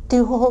ってい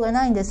う方法が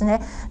ないんです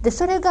ね。で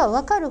それが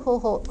分かる方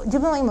法、自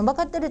分は今分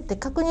かってるって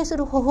確認す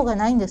る方法が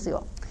ないんです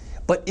よ。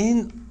But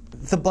in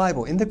the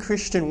Bible, in the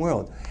Christian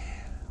world,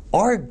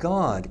 our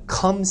God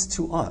comes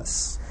to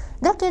us.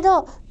 だけ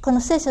どこの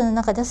聖書の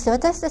中で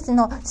私たち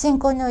の信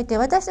仰において、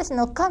私たち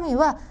の神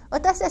は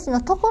私たち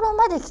のところ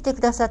まで来てく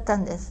ださった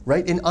んです。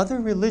Right? In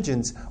other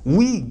religions,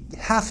 we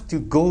have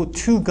to go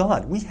to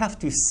God. We have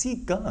to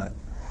seek God.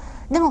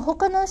 でも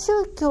他の宗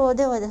教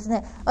ではです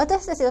ね、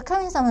私たちが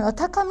神様の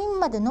高み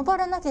まで登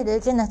らなければ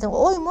いけないと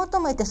追い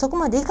求めてそこ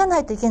まで行かな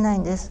いといけない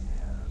んです。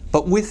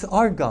But with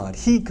our God,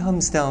 He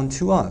comes down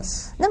to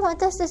us. でも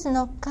私たち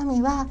の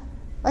神は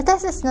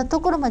私たちの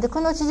ところまで、こ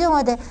の地上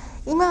まで、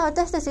今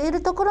私たちがい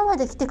るところま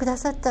で来てくだ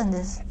さったん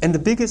です。And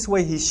the biggest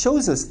way He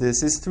shows us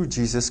this is through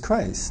Jesus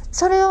Christ.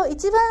 それを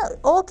一番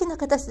大きな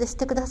形でし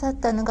てくださっ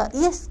たのが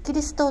イエス・キ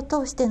リストを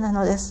通してな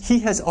のです。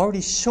He has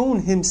already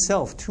shown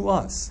Himself to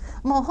us.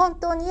 もう本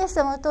当にイエス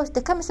様を通し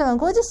て神様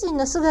ご自身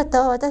の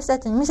姿を私た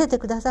ちに見せて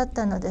くださっ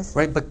たのです。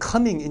Right? But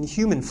coming in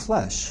human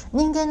flesh.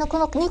 人間のこ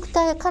の肉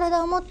体、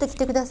体を持ってき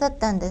てくださっ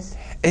たんです。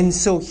And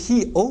so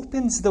He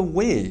opens the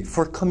way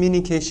for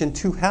communication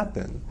to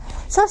happen.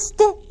 そし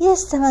てイエ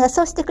ス様が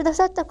そうしてくだ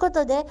さったこ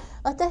とで、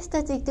私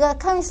たちが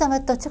神様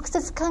と直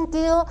接関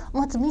係を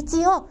持つ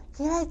道を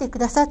開いてく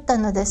ださった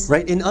のです。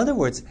Right? In other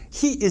words,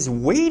 He is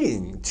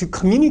waiting to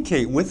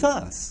communicate with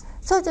us.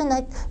 そうじゃ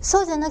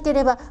なけ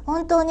れば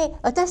本当に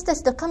私た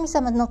ちと神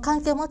様の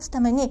関係を持つた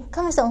めに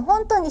神様は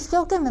本当に一生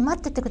懸命待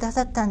っててくだ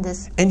さったんで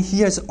す。And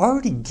He has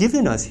already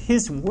given us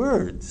His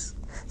words.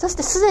 そし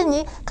てすで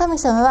に神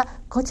様は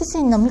ご自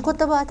身の御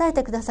言葉を与え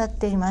てくださっ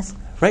ています。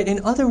Right? In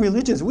other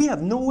religions, we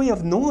have no way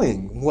of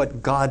knowing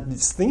what God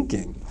is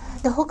thinking.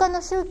 で他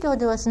の宗教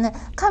ではですね、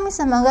神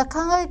様が考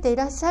えてい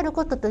らっしゃる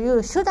こととい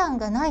う手段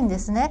がないんで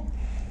すね。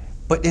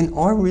But in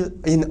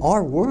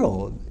our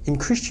world, in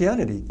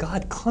Christianity,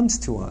 God comes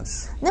to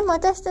us. でも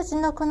私たち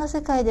のこの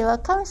世界では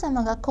神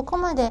様がここ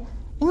まで、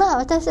今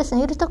私たち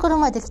のいるところ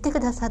まで来て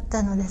くださっ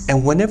たのです。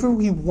And whenever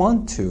we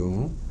want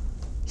to,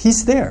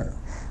 He's there.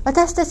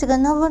 私たちが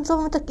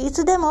望むときい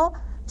つでも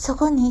そ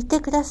こにいて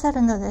くださ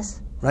るので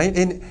す。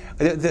Right? And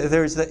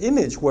there's the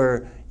image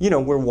where,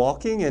 we're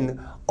walking and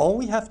all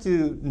we have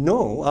to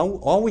know,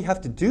 all we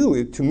have to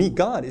do to meet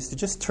God is to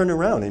just turn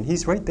around and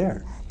He's right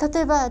there.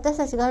 例えば私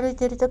たちが歩い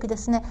ているときで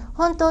すね、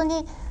本当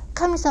に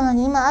神様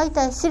に今会い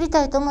たい、知り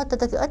たいと思った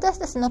とき、私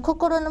たちの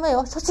心の目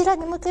をそちら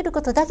に向ける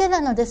ことだけな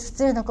のです。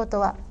必要なこと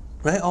は。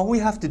Right? All we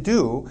have to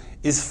do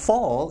is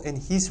fall and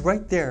He's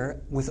right there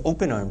with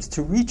open arms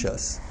to reach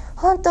us.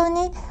 本当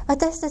に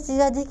私たち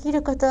ができ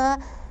ることは、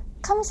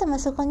神様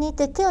そこにい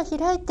て手を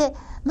開いて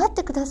待っ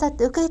てくださっ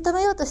て受け止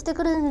めようとして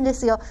くれるんで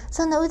すよ。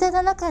その腕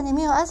の中に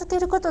身を預け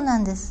ることな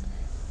んです。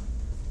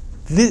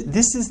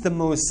This is the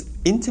most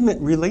intimate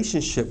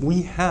relationship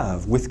we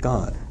have with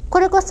God. こ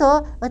れこ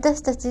そ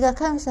私たちが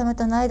神様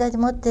との間に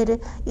持ってい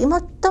る最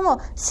も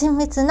親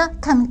密な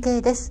関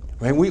係です。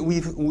Right?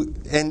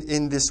 And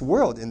in this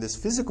world, in this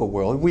physical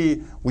world,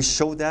 we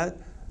show that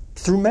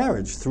through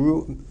marriage,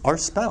 through our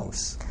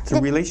spouse, through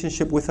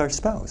relationship with our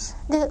spouse.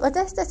 で、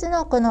私たち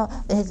のこの、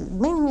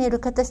目に見える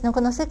形の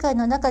この世界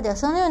の中では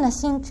そのような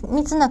親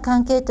密な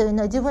関係という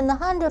のは自分の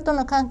伴侶と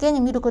の関係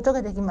に見ること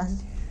ができま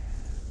す。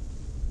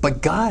But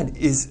God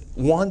He's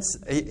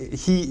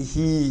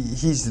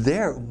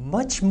there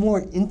much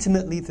more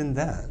intimately than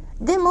that.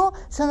 でも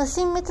その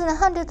親密な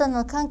伴侶と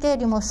の関係よ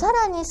りもさ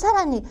らに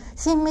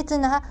親密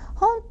な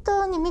本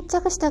当に密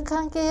着した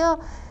関係を、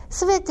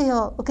全て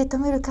を受け止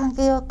める関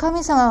係を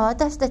神様は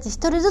私たち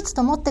一人ずつ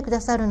と持ってくだ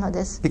さるの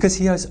です。Because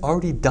He has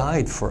already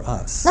died for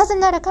us. なぜ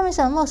なら神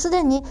様はもうす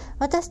でに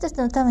私たち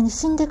のために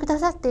死んでくだ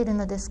さっている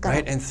のですから。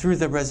Right? And through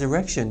the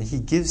resurrection,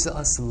 He gives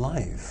us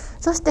life.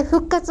 そして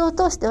復活を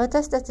通して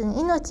私たちに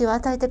命を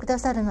与えてくだ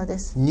さるので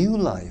す。New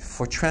life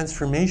for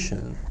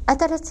transformation.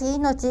 新しい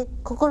命、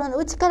心の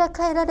内から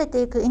変えられ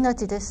ていく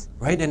命です。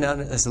Right? And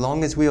as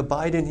long as we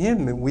abide in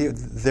Him,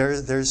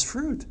 there's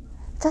fruit.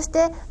 そし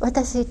て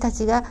私た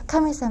ちが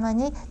神様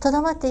にと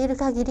どまっている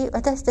限り、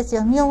私たち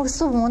は実を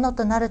結ぶもの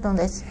となるの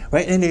です。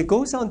Right? And it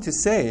goes on to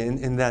say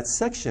in that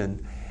section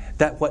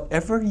that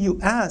whatever you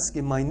ask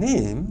in my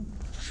name,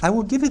 I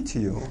will give it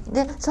to you.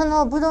 で、そ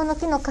のブドウの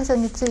木の箇所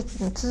につい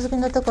て続き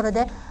のところ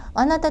で、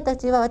あなたた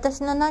ちは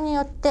私の名に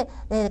よって、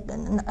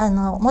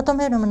求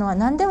めるものは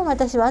何でも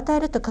私は与え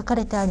ると書か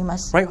れてありま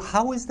す。Right?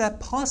 How is that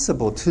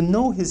possible to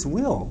know His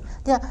will?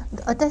 では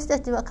私た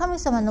ちは神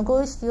様の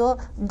ご意志を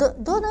ど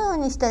のよう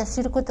にしたら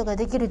知ることが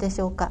できるで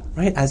しょうか。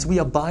Right? As we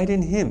abide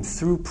in Him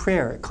through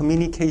prayer,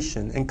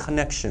 communication, and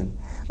connection.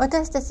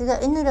 私たち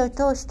が祈りを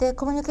通して、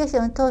コミュニケーシ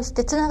ョンを通し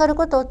て、つながる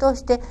ことを通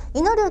して、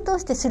祈りを通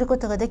して知るこ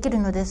とができる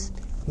のです。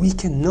We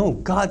can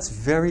know God's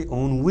very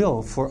own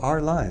will for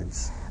our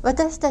lives.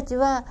 私たち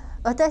は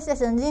私た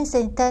ちの人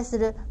生に対す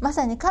るま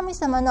さに神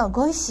様の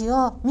ご意志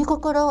を、御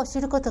心を知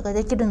ることが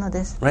できるの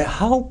です。Right?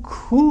 How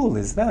cool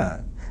is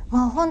that?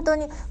 もう本当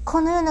に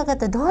このような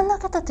方、どんな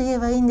方と言え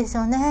ばいいんでし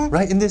ょうね。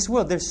Right? In this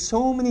world, there's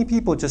so many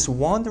people just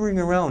wandering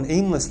around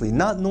aimlessly,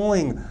 not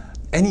knowing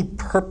any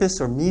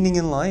purpose or meaning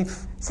in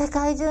life. 世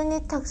界中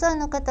にたくさん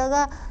の方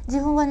が自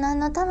分は何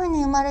のため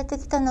に生まれて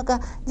きたの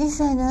か、人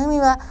生の意味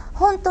は、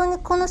本当に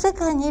この世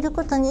界にいる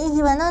ことに意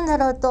義は何だ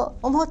ろうと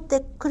思っ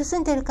て苦し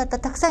んでいる方、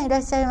たくさんいら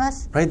っしゃいま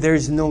す。Right? There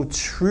is no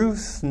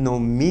truth, no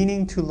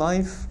meaning to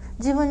life.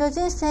 自分の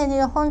人生に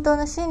は本当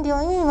の真理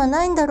は意味は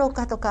ないんだろう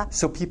かとか。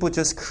So people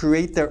just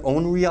create their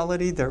own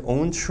reality, their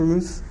own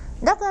truth.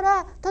 だか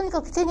らとに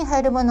かく手に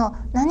入るもの、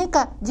何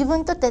か自分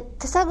にとって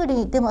手探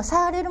りでも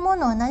触れるも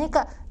のは何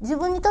か自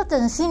分にとって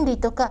の真理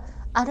とか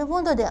ある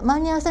もので間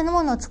に合わせの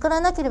ものを作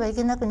らなければい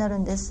けなくなる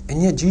んです。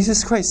And yet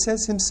Jesus Christ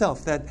says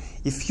himself that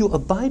if you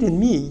abide in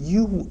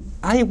me,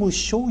 I will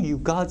show you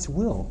God's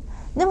will.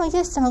 でもイ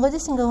エス様ご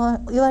自身が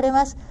言われ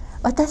ます。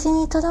私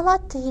にとどま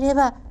っていれ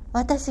ば、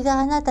私が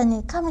あなた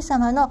に神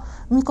様の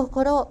御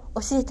心を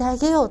教えてあ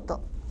げよう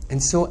と。And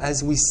so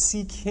as we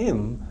seek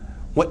him,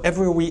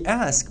 whatever we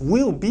ask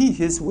will be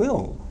his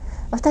will.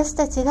 私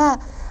たちが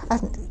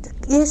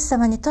イエス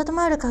様にとど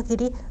まる限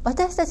り、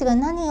私たちが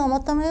何を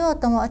求めよう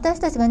とも、私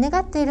たちが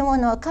願っているも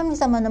のは神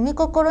様の御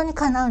心に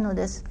かなうの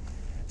です。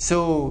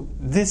So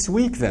this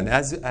week then,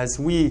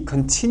 as we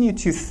continue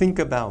to think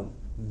about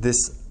this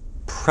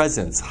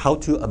presence, how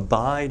to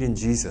abide in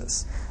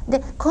Jesus.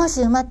 で、今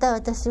週また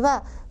私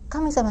は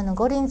神様の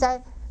ご臨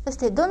在、そし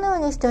てどの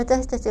ようにして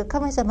私たちが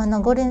神様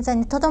のご臨在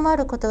にとどま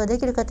ることがで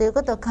きるかという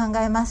ことを考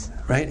えます。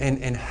Right?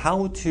 And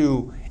how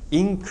to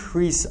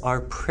increase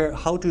our prayer,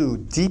 how to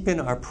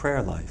deepen our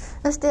prayer life.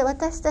 そして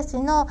私たち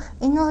の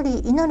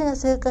祈りの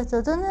生活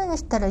をどのように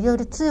したらよ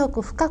り強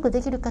く深く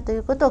できるかとい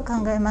うことを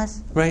考えま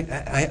す。Right?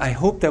 I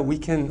hope that we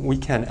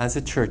can as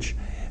a church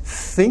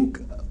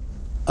think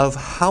of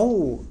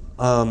how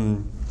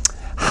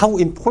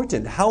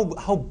important,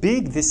 how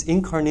big this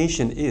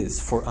incarnation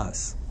is for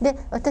us. で、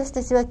私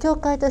たちは教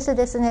会として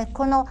ですね、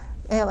この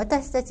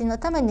私たちの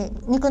ために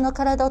肉の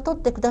体を取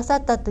ってくださ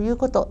ったという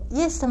こと、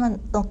イエス様の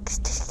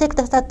してく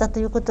ださった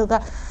ということ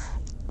が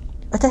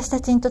私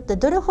たちにとって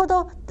どれほ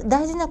ど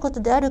大事なこ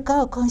とである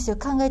かを今週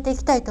考えてい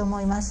きたいと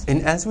思います。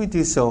And as we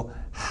do so,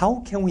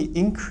 how can we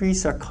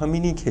increase our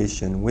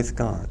communication with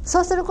God? そ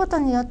うすること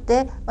によっ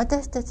て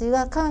私たち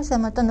が神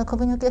様とのコ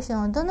ミュニケーショ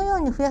ンをどのよう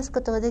に増やす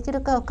ことができ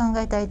るかを考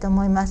えたいと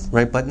思います。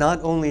Right? But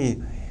not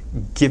only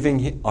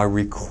giving our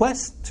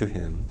request to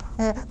him,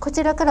 こ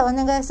ちらからお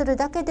願いする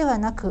だけでは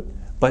なく、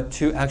but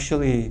to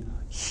actually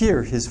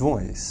hear his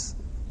voice.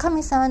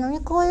 神様の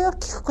御声を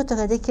聞くこと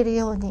ができる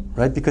ように。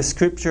Right? Because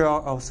scripture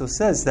also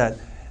says that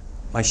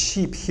my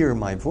sheep hear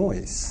my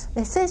voice.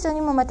 聖書に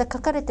もまた書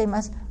かれてい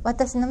ます。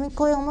私の御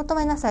声を求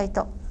めなさい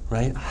と。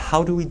Right?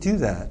 How do we do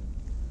that?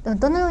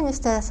 どのようにし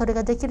たらそれ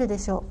ができるで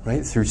しょう。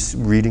Right?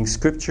 Through reading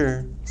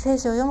scripture, 聖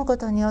書を読むこ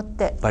とによっ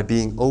て、 by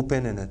being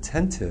open and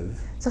attentive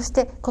そし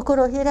て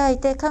心を開い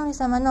て神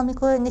様の御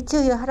声に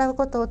注意を払う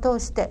ことを通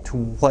して、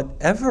 to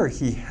whatever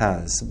he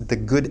has, the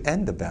good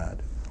and the bad.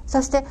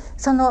 そして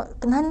その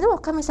何でも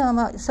神様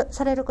が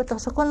されること、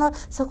そこ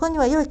に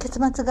は良い結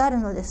末がある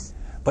のです。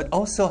But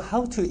also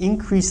how to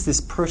increase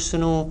this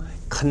personal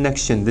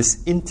connection,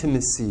 this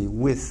intimacy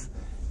with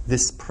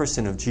this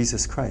person of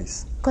Jesus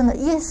Christ. この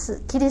イエ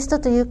ス・キリスト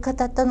という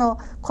方との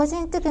個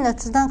人的な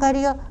つなが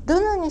りを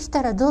どのようにし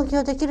たら同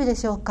居できるで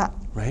しょうか。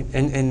Right?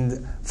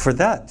 And for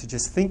that, to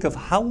just think of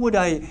how would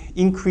I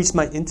increase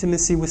my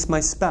intimacy with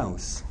my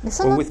spouse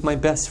or with my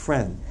best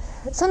friend.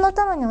 その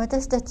ために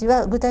私たち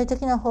は具体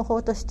的な方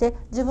法として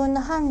自分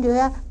の伴侶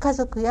や家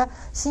族や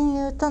親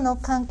友との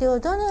関係を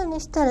どのよう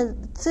にしたら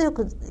強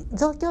く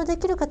増強で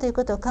きるかという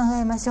ことを考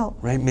えましょ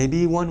う。Right?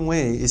 Maybe one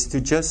way is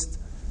to just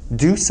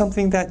do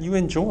something that you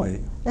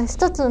enjoy.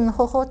 一つの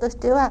方法とし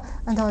ては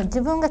自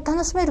分が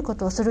楽しめるこ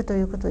とをすると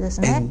いうことです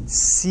ね。 And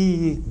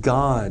see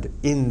God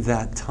in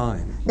that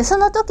time, でそ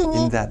の時 in に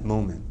that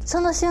moment.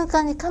 その瞬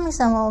間に神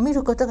様を見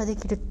ることがで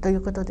きるとい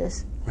うことで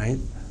す。 Right?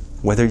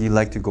 Whether you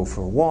like to go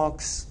for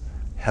walks,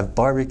 have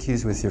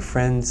barbecues with your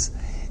friends,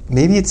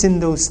 maybe it's in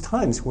those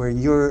times where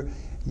you're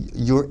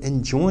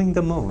enjoying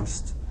the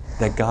most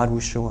that God will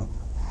show up.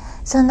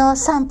 その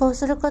散歩を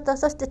すること、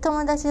そして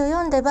友達を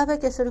呼んでバーベ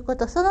キューするこ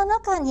と、その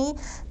中に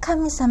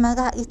神様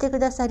がいてく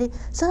ださり、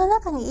その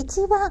中に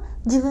一番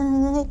自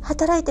分に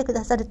働いてく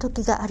ださる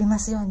時がありま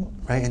すように。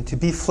 Right? And to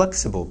be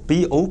flexible,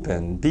 be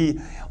open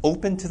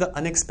to the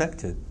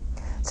unexpected.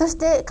 そし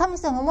て神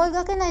様が思い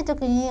がけない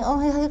時に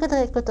思いがけ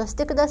ないことをし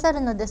てくださ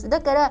るのです。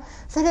だから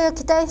それを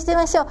期待してみ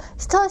ましょう。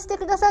そうして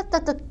くださっ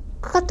たこ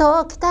と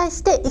を期待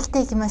して生きて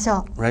いきまし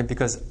ょう。 Right?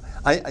 Because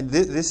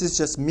this is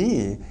just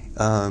me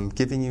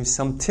giving you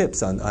some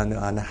tips on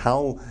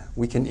how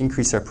we can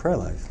increase our prayer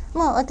life.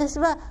 もう私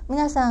は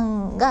皆さ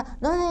んが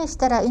どのようにし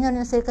たら祈り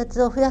の生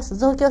活を増やす、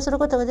増強する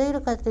ことができ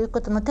るかという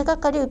ことの手が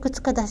かりをいく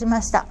つか出し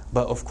ました。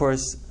But of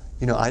course,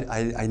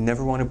 I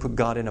never want to put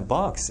God in a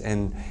box,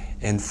 and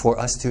for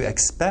us to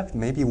expect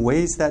maybe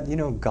ways that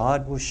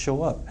God will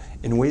show up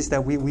in ways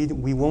that we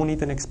won't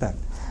even expect.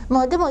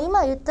 もうでも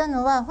今言った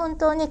のは本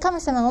当に神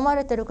様が思わ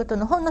れていること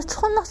のほんの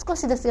少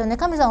しですよね。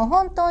神様は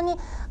本当に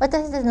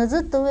私たちの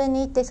ずっと上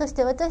にいて、そし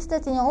て私た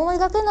ちに思い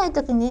がけない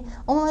時に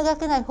思いが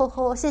けない方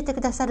法を教えて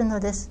くださるの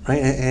です。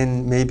Right?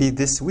 And maybe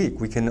this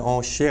week we can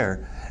all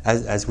share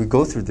as we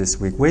go through this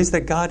week ways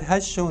that God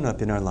has shown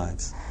up in our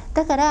lives.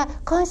 だから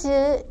今週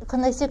こ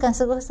の1週間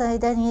過ごす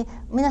間に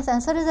皆さ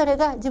んそれぞれ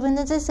が自分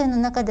の人生の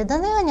中でど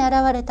のように現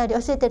れたり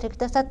教えてく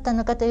ださった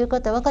のかというこ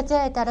とを分かち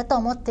合えたらと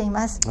思ってい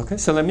ます。Okay,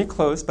 so let me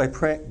close by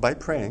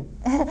praying.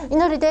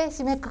 祈りで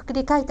締めくく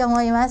りたいと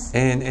思います。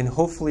And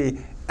hopefully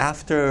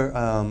after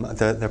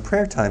the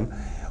prayer time,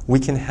 we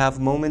can have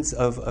moments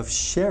of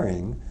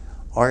sharing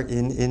or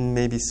in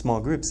maybe small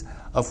groups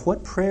of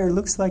what prayer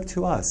looks like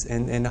to us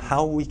and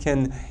how we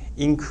can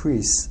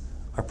increase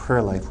our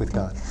prayer life with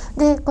God.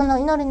 でこの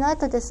祈りの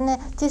後ですね、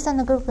小さ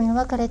なグループに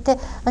分かれて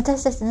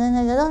私たちの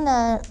祈りがどん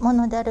なも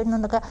のである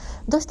のか、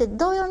ど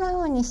の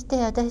ようにし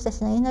て私た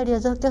ちの祈り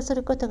を増強す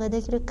ることが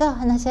できるか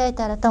話し合え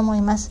たらと思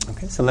います。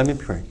Okay, so let me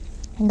pray.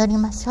 祈り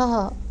ましょ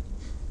う。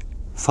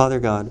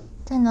 Father God,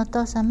 天のお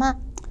父様、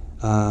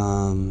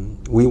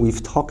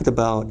we've talked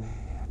about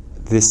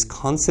this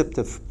concept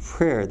of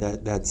prayer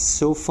that's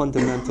so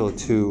fundamental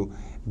to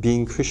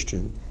being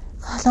Christian.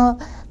 この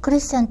クリ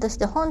スチャンとし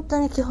て本当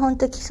に基本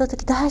的基礎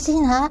的大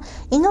事な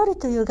祈り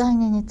という概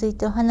念につい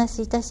てお話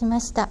しいたしま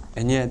した。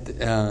And yet,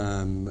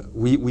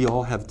 we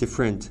all have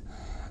different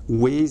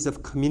ways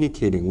of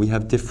communicating. We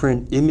have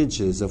different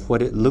images of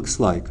what it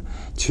looks like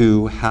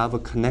to have a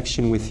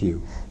connection with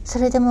you. そ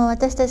れでも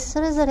私たち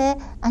それぞれ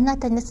あな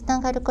たにつ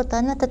ながること、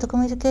あなたとコ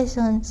ミュニケーシ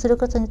ョンする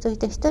ことについ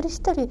て一人一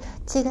人違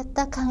っ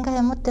た考え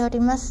を持っており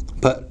ます。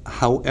But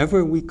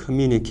however we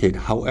communicate,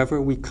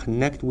 however we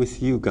connect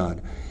with you,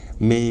 God,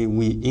 may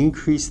we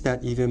increase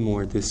that even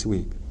more this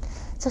week.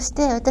 そし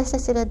て私た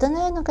ちがどの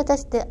ような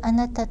形であ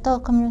なた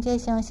とコミュニケー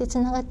ションをしつ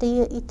ながって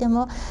いて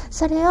も、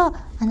それを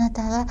あな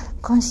たが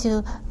今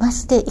週増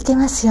していけ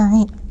ますよう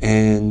に。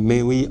And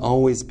may we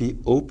always be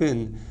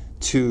open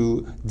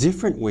to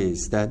different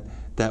ways that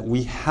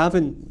we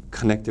haven't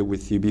connected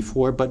with you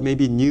before, but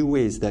maybe new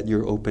ways that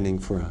you're opening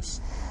for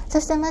us. そ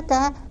してま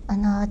た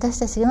私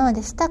たちが今ま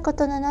でしたこ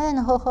とのないよう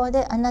な方法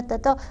であなた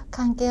と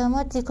関係を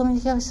持ちコミュ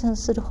ニケーション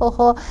する方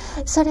法、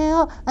それ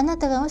をあな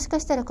たがもしか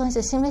したら今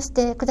週示し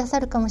てくださ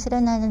るかもしれ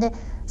ないので、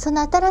そ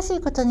の新しい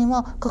ことに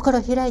も心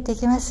を開いてい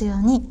きますよ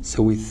うに。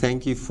 So we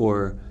thank you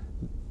for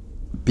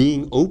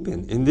being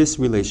open in this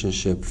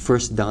relationship,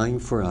 first dying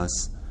for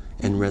us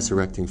and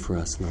resurrecting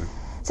for us, Lord.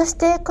 そし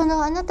てこ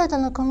のあなたと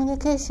のコミュニ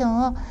ケーショ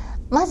ンを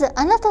まず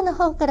あなたの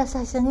方から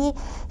最初に、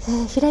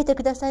開いて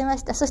くださいま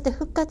した。そして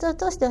復活を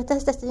通して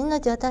私たちに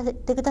命を与え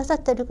てくださっ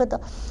ていること、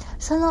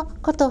その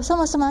ことをそ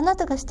もそもあな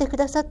たがしてく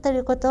ださってい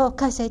ることを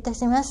感謝いた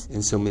します。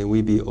 And so may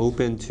we be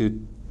open to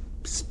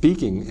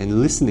speaking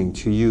and listening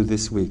to you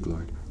this week,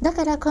 Lord. だ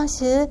から今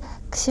週、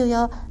主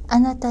よ、あ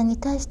なたに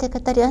対して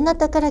語り、あな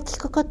たから聞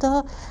くこと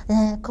を、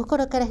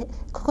心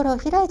を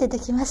開いてで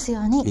きます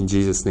ように。 In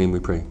Jesus' name we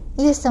pray.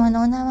 イエス様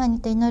のお名前に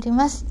て祈り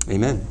ます。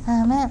Amen.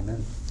 アーメン。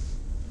Amen.